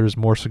count others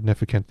more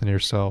significant than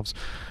yourselves."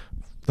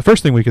 The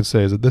first thing we could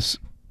say is that this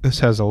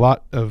has a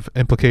lot of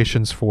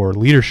implications for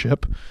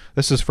leadership.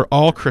 This is for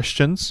all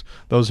Christians,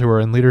 those who are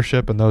in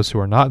leadership and those who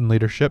are not in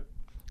leadership.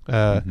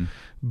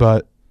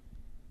 But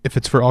if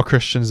it's for all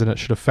Christians, then it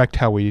should affect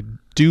how we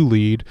do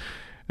lead.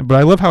 But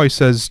I love how he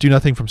says, do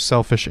nothing from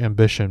selfish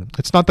ambition.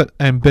 It's not that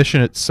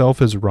ambition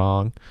itself is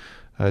wrong.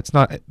 It's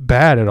not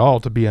bad at all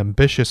to be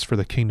ambitious for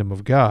the kingdom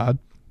of God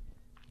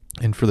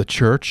and for the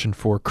church and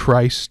for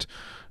Christ.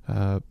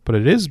 But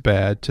it is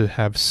bad to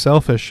have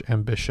selfish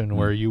ambition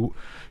where you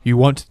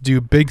want to do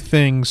big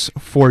things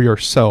for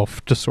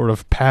yourself to sort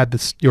of pad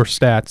your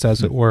stats,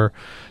 as it were,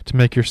 to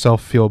make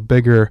yourself feel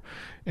bigger.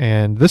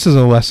 And this is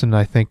a lesson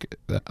I think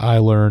that I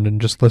learned in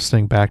just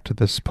listening back to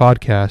this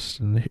podcast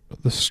and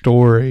the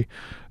story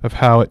of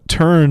how it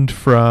turned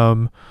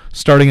from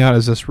starting out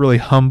as this really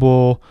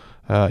humble,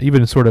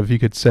 even sort of, you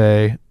could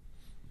say,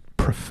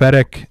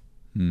 prophetic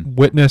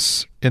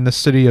witness in the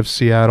city of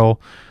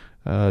Seattle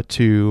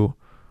to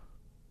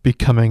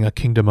becoming a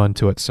kingdom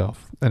unto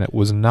itself. And it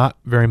was not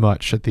very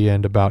much at the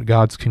end about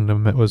God's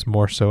kingdom. It was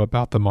more so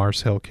about the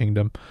Mars Hill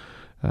kingdom.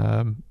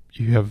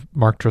 You have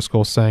Mark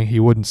Driscoll saying he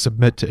wouldn't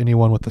submit to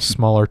anyone with a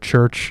smaller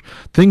church.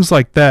 Things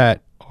like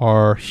that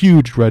are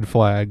huge red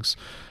flags.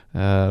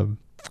 And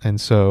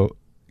so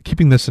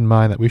keeping this in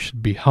mind, that we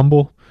should be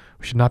humble,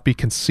 we should not be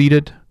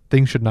conceited,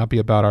 things should not be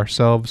about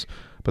ourselves,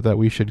 but that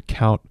we should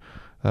count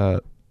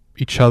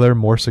each other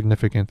more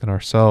significant than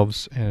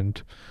ourselves,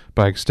 and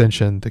by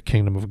extension, the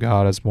kingdom of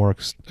God as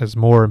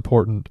more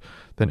important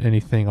than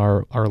anything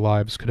our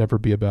lives could ever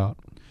be about.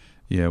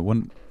 Yeah,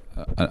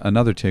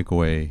 another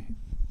takeaway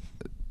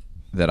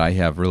that I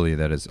have really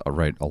that is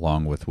right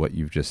along with what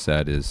you've just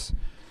said is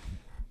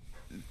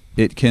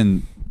it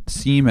can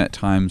seem at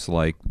times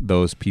like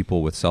those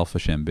people with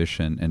selfish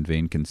ambition and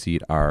vain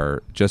conceit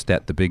are just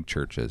at the big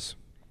churches.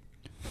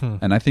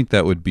 And I think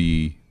that would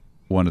be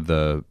one of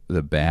the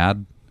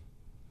bad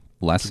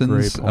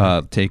lessons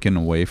taken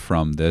away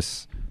from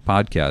this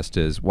podcast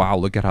is, wow,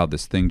 look at how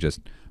this thing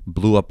just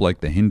blew up like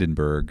the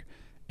Hindenburg,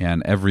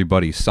 and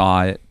everybody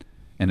saw it,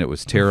 and it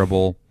was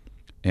terrible,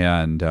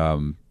 and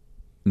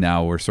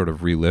now we're sort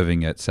of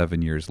reliving it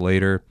 7 years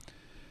later.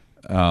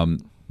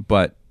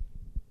 But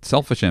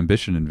selfish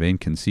ambition and vain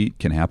conceit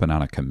can happen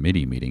on a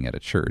committee meeting at a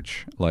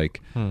church.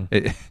 Like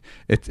it's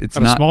at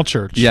not a small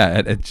church. Yeah,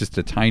 at just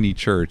a tiny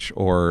church,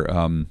 or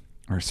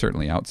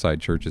certainly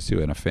outside churches too,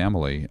 in a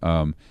family.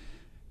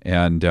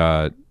 And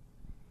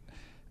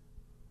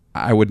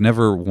I would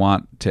never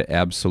want to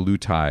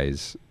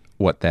absolutize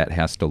what that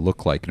has to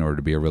look like in order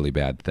to be a really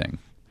bad thing.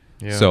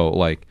 Yeah. So,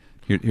 like,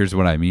 here's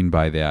what I mean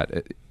by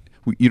that.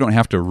 You don't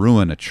have to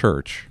ruin a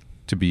church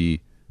to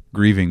be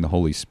grieving the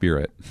Holy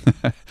Spirit.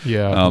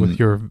 With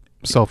your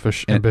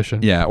selfish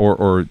ambition. Yeah,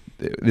 or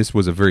this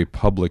was a very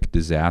public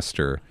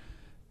disaster,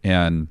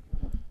 and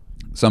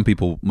some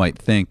people might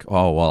think,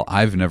 oh, well,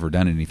 I've never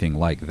done anything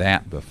like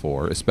that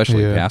before,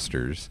 especially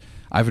pastors.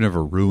 I've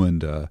never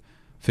ruined a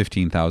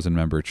 15,000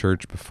 member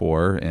church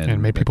before,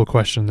 and made people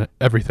question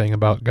everything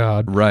about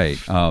God. Right,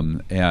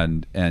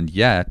 and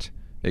yet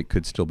it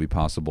could still be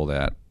possible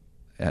that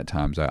at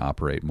times I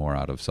operate more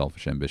out of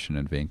selfish ambition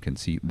and vain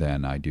conceit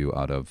than I do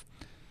out of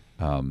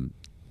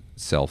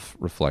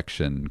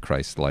self-reflection,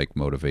 Christ-like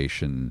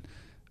motivation,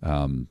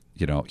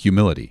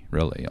 humility,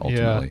 really,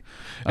 ultimately.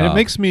 Yeah. And it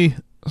makes me...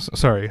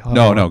 Sorry.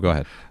 No, go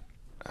ahead.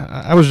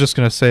 I was just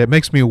going to say, it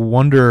makes me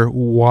wonder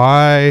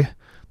why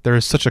there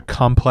is such a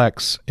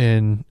complex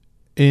in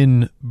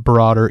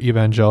broader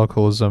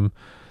evangelicalism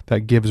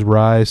that gives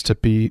rise to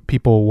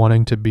people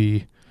wanting to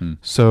be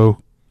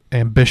so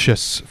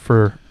ambitious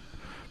for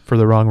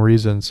the wrong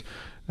reasons.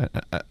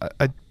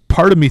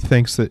 Part of me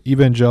thinks that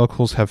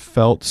evangelicals have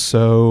felt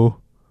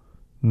so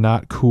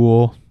not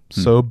cool,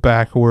 so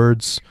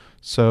backwards,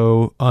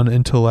 so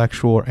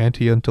unintellectual or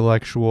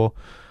anti-intellectual,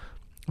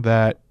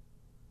 that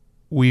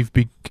we've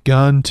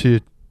begun to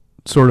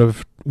sort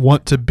of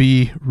want to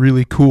be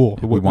really cool.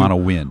 We want to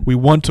win. We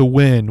want to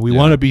win. We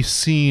want to be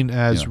seen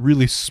as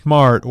really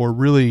smart or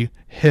really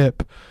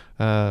hip.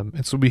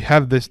 And so we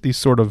have these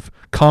sort of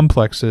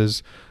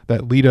complexes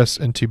that lead us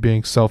into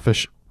being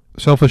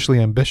selfishly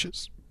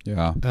ambitious.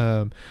 Yeah.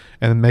 And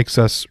it makes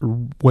us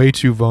way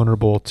too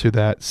vulnerable to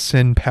that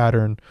sin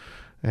pattern.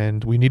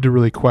 And we need to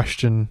really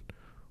question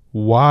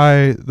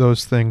why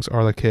those things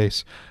are the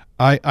case.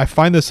 I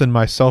find this in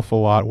myself a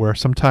lot, where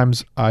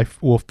sometimes I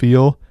will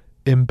feel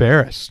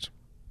embarrassed,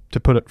 to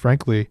put it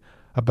frankly,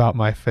 about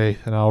my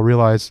faith. And I'll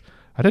realize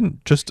I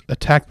didn't just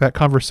attack that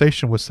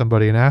conversation with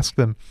somebody and ask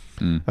them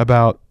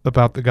about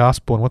the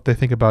gospel and what they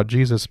think about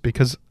Jesus,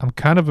 because I'm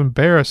kind of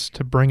embarrassed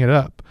to bring it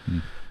up.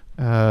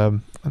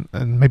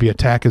 And maybe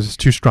attack is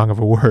too strong of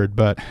a word,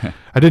 but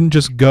I didn't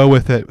just go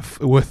with it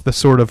with the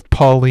sort of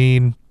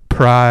Pauline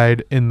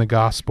pride in the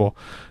gospel,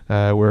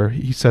 where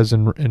he says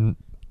in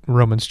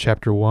Romans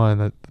chapter 1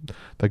 that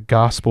the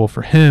gospel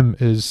for him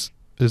is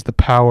the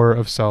power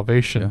of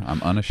salvation.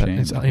 I'm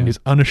unashamed. And he's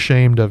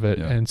unashamed of it.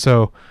 Yeah. And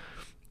so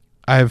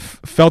I've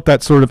felt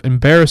that sort of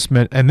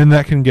embarrassment, and then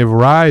that can give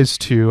rise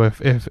to,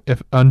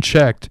 if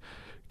unchecked,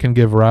 can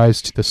give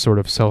rise to this sort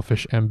of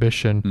selfish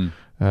ambition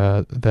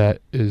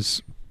that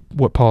is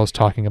what Paul is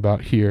talking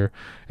about here.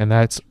 And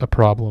that's a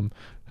problem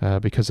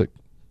because it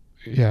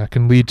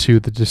can lead to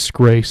the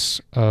disgrace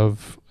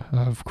of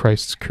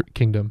Christ's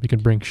kingdom. You can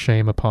bring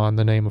shame upon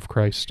the name of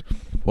Christ.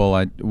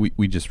 Well,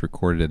 we just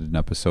recorded an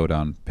episode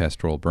on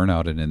pastoral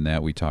burnout, and in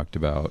that we talked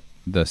about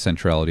the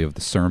centrality of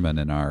the sermon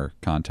in our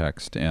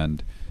context,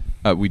 and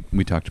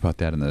we talked about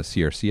that in the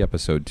CRC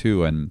episode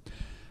too. And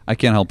I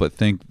can't help but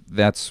think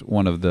that's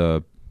one of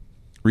the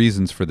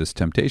reasons for this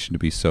temptation to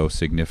be so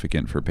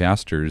significant for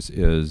pastors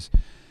is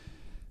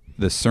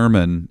the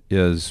sermon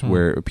is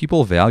where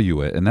people value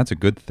it, and that's a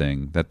good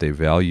thing, that they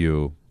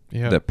value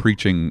the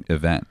preaching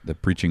event, the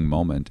preaching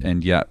moment.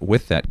 And yet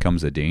with that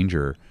comes a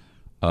danger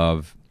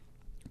of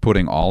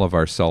putting all of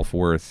our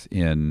self-worth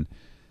in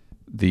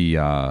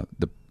the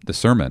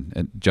sermon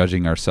and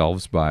judging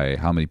ourselves by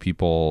how many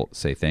people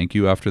say thank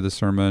you after the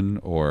sermon,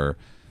 or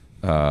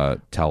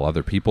tell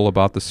other people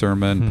about the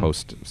sermon,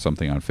 post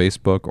something on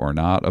Facebook or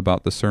not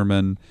about the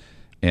sermon.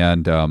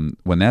 And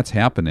when that's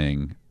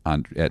happening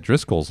at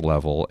Driscoll's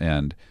level,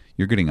 and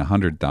you're getting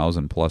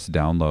 100,000 plus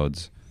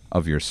downloads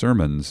of your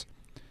sermons,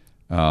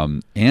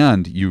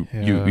 and you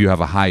have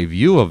a high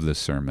view of the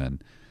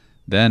sermon,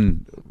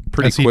 then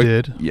pretty as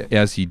quick,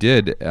 as he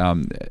did,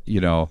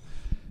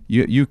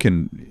 you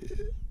can,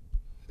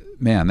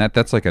 man,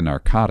 that's like a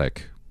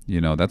narcotic,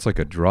 that's like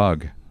a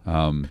drug.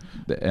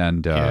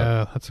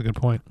 That's a good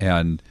point.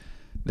 And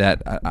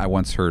that I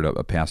once heard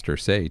a pastor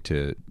say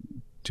to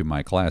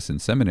my class in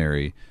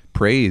seminary,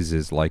 praise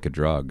is like a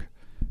drug.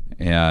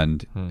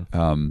 And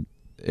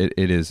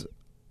it is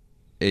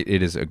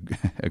a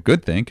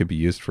good thing, could be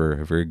used for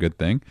a very good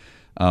thing,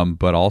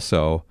 but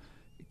also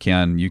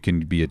you can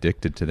be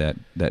addicted to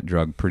that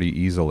drug pretty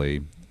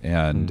easily.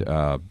 And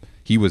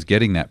he was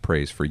getting that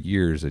praise for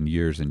years and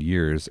years and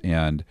years,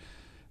 and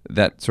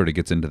that sort of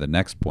gets into the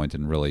next point,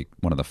 and really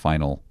one of the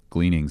final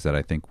gleanings that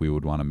I think we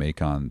would want to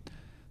make on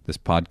this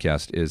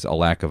podcast is a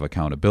lack of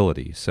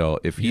accountability. So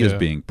if he is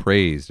being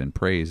praised and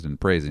praised and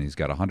praised, and he's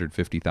got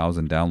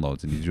 150,000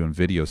 downloads, and he's doing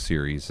video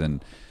series,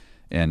 and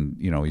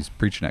he's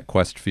preaching at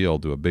Quest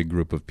Field to a big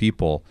group of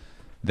people,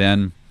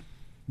 then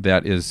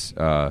that is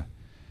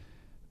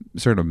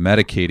sort of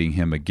medicating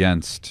him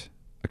against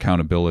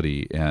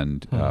accountability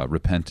and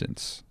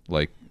repentance.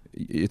 Like,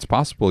 it's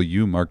possible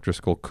you, Mark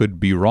Driscoll, could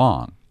be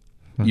wrong,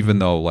 even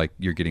though like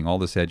you're getting all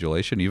this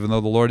adulation, even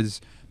though the Lord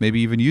is maybe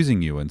even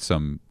using you in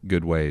some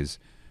good ways,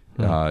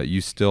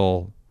 you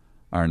still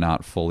are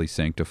not fully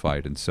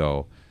sanctified. And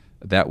so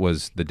that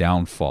was the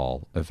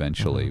downfall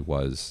eventually,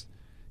 was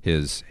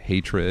his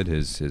hatred,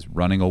 his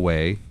running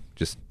away,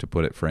 just to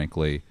put it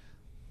frankly,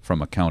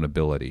 from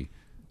accountability.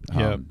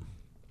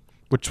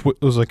 Which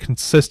was a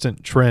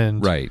consistent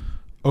trend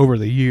over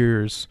the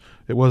years.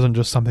 It wasn't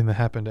just something that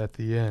happened at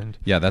the end.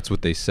 Yeah, that's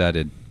what they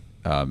said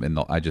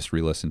I just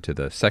re-listened to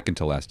the second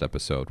to last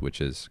episode,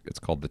 it's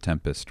called The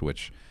Tempest,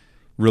 which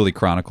really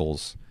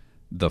chronicles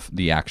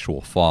the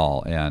actual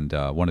fall. And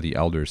one of the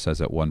elders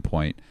says at one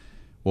point,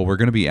 well, we're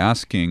going to be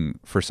asking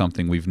for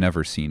something we've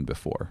never seen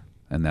before,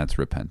 and that's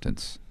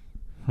repentance.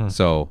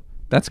 So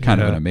that's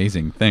kind of an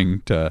amazing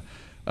thing to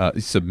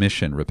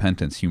submission,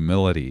 repentance,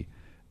 humility.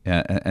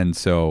 And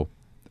so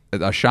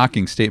a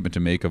shocking statement to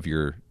make of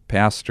your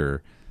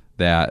pastor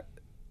that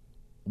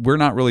we're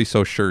not really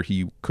so sure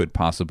he could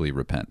possibly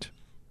repent.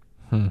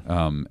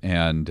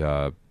 And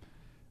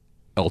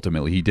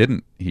ultimately he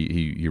didn't.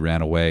 He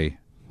ran away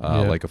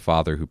like a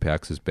father who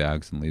packs his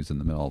bags and leaves in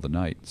the middle of the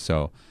night.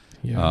 So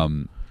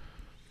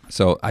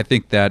so I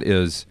think that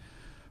is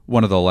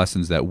one of the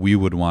lessons that we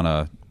would want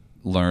to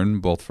learn,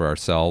 both for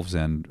ourselves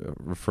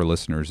and for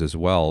listeners as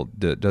well.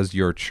 Does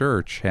your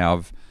church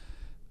have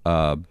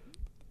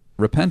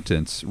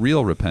repentance,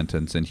 real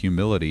repentance and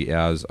humility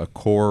as a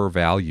core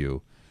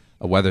value,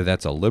 whether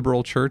that's a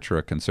liberal church or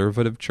a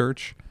conservative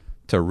church,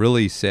 to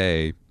really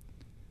say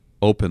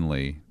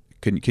openly,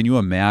 can you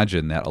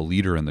imagine that a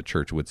leader in the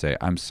church would say,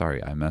 I'm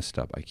sorry, I messed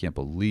up. I can't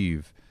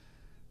believe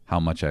how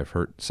much I've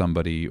hurt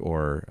somebody,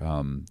 or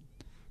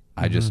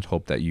I just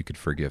hope that you could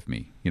forgive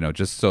me.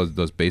 Just so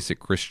those basic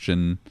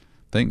Christian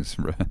things.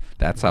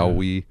 That's how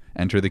we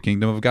enter the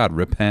kingdom of God.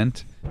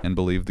 Repent and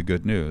believe the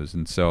good news.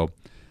 And so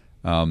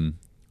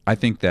I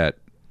think that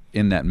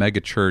in that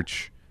mega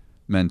church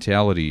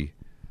mentality,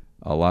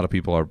 a lot of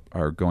people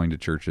are going to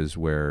churches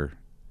where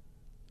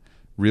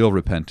real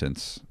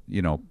repentance,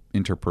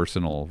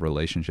 interpersonal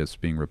relationships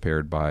being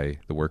repaired by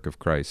the work of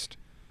Christ,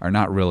 are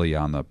not really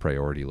on the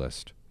priority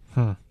list.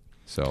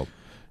 So,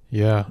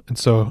 and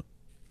so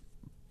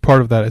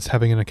part of that is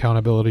having an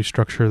accountability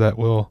structure that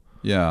will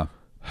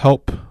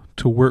help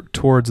to work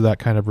towards that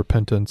kind of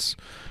repentance.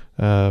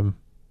 And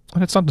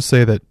it's not to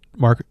say that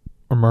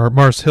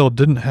Mars Hill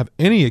didn't have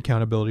any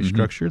accountability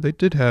structure. They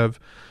did have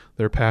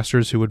their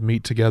pastors who would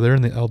meet together,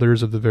 and the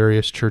elders of the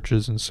various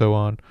churches and so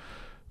on.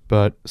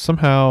 But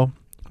somehow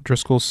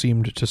Driscoll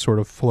seemed to sort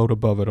of float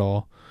above it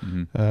all.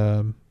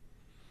 And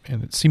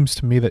it seems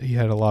to me that he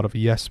had a lot of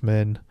yes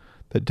men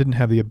that didn't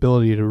have the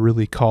ability to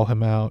really call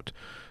him out.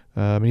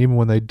 And even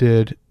when they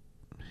did,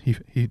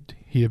 he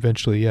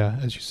eventually,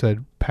 as you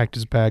said, packed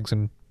his bags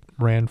and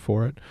ran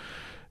for it.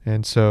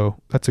 And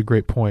so that's a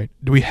great point.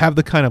 Do we have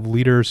the kind of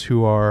leaders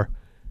who are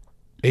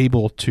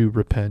able to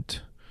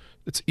repent?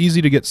 It's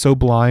easy to get so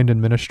blind in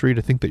ministry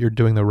to think that you're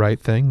doing the right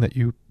thing that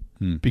you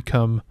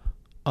become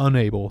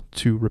unable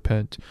to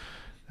repent.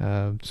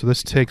 So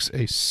this takes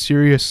a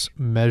serious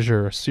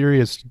measure, a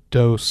serious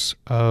dose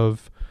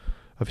of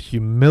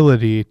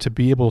humility to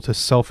be able to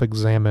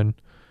self-examine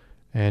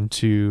and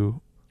to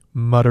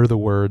mutter the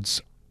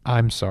words,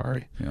 I'm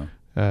sorry.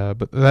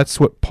 But that's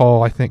what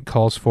Paul, I think,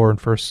 calls for in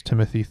 1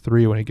 Timothy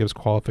 3 when he gives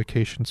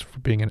qualifications for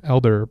being an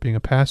elder or being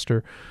a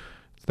pastor,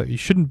 that you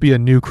shouldn't be a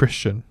new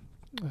Christian.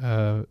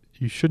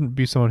 You shouldn't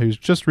be someone who's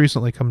just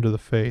recently come to the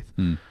faith.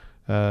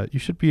 You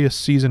should be a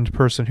seasoned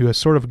person who has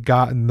sort of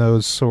gotten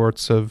those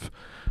sorts of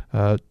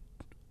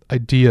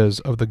ideas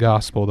of the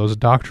gospel, those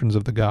doctrines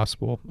of the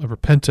gospel, of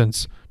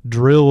repentance,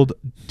 drilled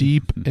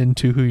deep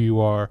into who you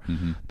are,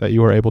 that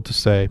you are able to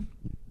say,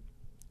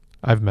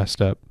 I've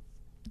messed up,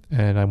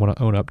 and I want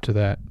to own up to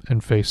that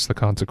and face the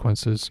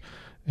consequences,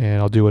 and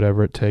I'll do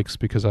whatever it takes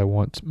because I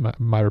want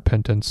my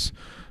repentance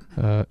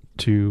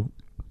to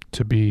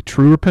be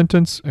true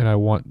repentance, and I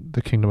want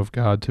the kingdom of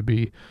God to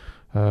be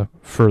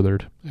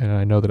furthered, and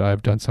I know that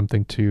I've done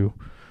something to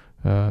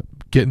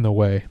get in the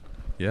way.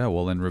 Yeah,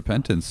 well, and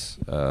repentance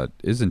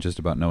isn't just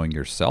about knowing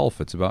yourself;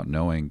 it's about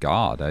knowing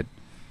God.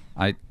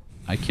 I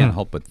can't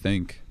help but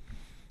think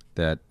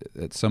that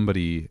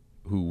somebody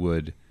who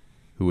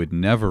would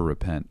never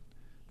repent,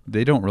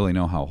 they don't really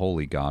know how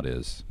holy God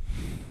is.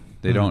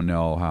 They don't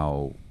know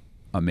how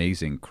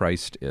amazing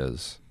Christ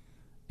is,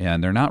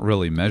 and they're not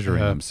really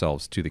measuring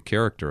themselves to the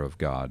character of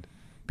God.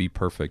 Be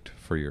perfect,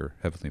 for your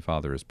heavenly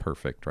Father is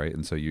perfect, right?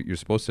 And so you're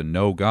supposed to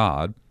know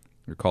God.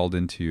 You're called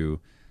into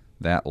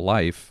that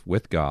life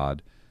with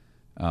God.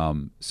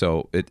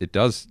 So it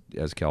does,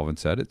 as Calvin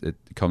said, it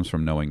comes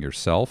from knowing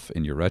yourself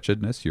and your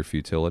wretchedness, your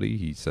futility.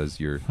 He says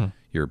your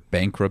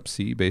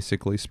bankruptcy,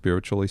 basically,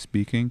 spiritually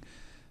speaking.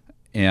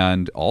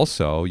 And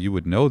also, you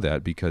would know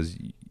that because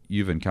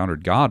you've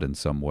encountered God in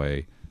some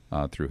way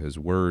through His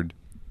Word,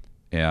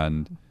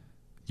 and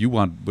you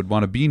would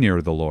want to be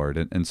near the Lord.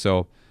 And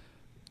so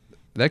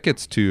that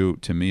gets to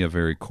me a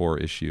very core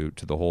issue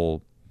to the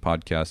whole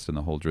podcast and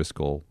the whole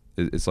Driscoll.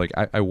 It's like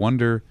I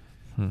wonder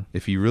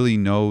if he really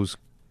knows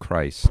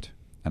Christ.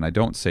 And I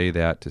don't say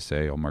that to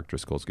say, oh, Mark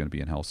Driscoll's going to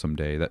be in hell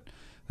someday.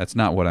 That's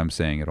not what I'm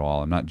saying at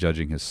all. I'm not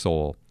judging his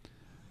soul,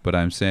 but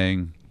I'm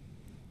saying,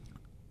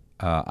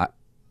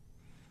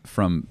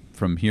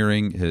 from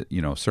hearing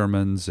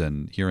sermons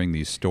and hearing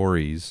these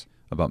stories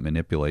about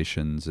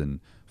manipulations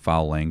and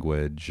foul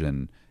language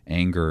and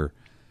anger,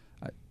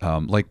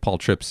 like Paul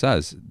Tripp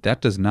says, that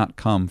does not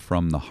come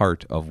from the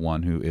heart of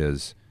one who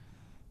is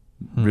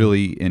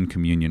really in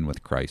communion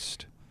with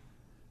Christ.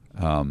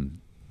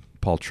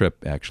 Paul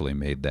Tripp actually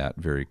made that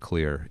very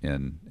clear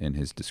in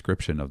his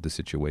description of the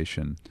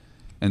situation.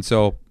 And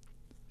so,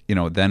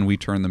 then we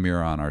turn the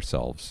mirror on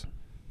ourselves.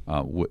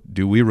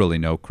 Do we really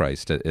know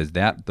Christ? Is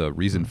that the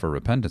reason for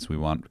repentance? We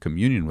want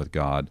communion with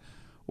God,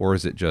 or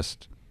is it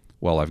just,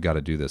 well, I've got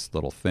to do this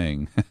little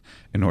thing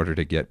in order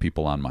to get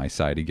people on my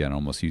side again,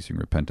 almost using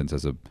repentance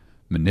as a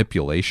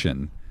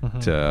manipulation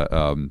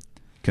to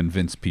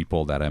convince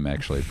people that I'm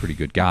actually a pretty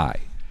good guy.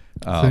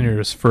 Then you're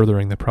just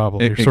furthering the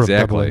problem. You're sort of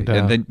doubling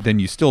down. And then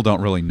you still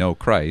don't really know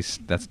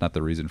Christ. That's not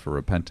the reason for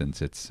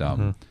repentance. It's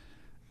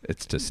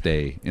to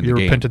stay in the game. Your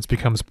repentance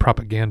becomes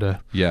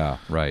propaganda. Yeah,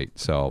 right.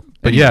 So,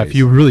 but yeah, if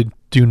you really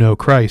do know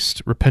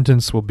Christ,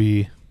 repentance will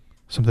be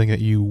something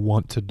that you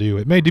want to do.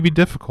 It may be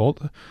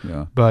difficult,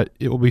 but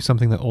it will be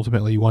something that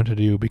ultimately you want to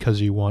do because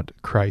you want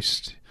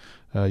Christ.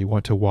 You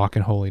want to walk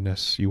in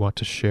holiness. You want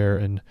to share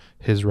in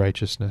His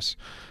righteousness,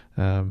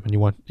 and you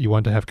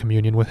want to have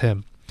communion with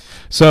Him.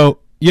 So,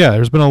 yeah,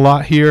 there's been a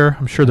lot here.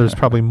 I'm sure there's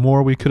probably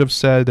more we could have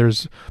said.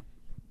 There's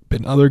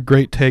been other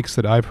great takes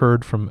that I've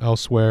heard from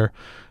elsewhere,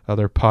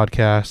 other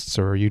podcasts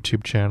or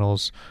YouTube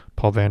channels,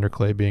 Paul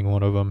Vanderklay being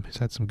one of them. He's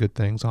had some good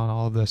things on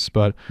all of this,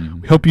 but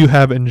we hope you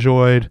have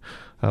enjoyed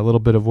a little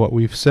bit of what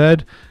we've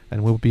said,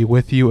 and we'll be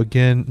with you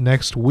again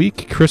next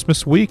week,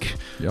 Christmas week,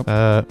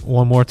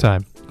 one more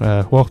time.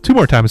 Two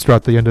more times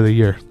throughout the end of the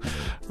year.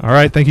 All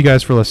right, thank you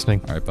guys for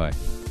listening. All right,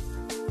 bye.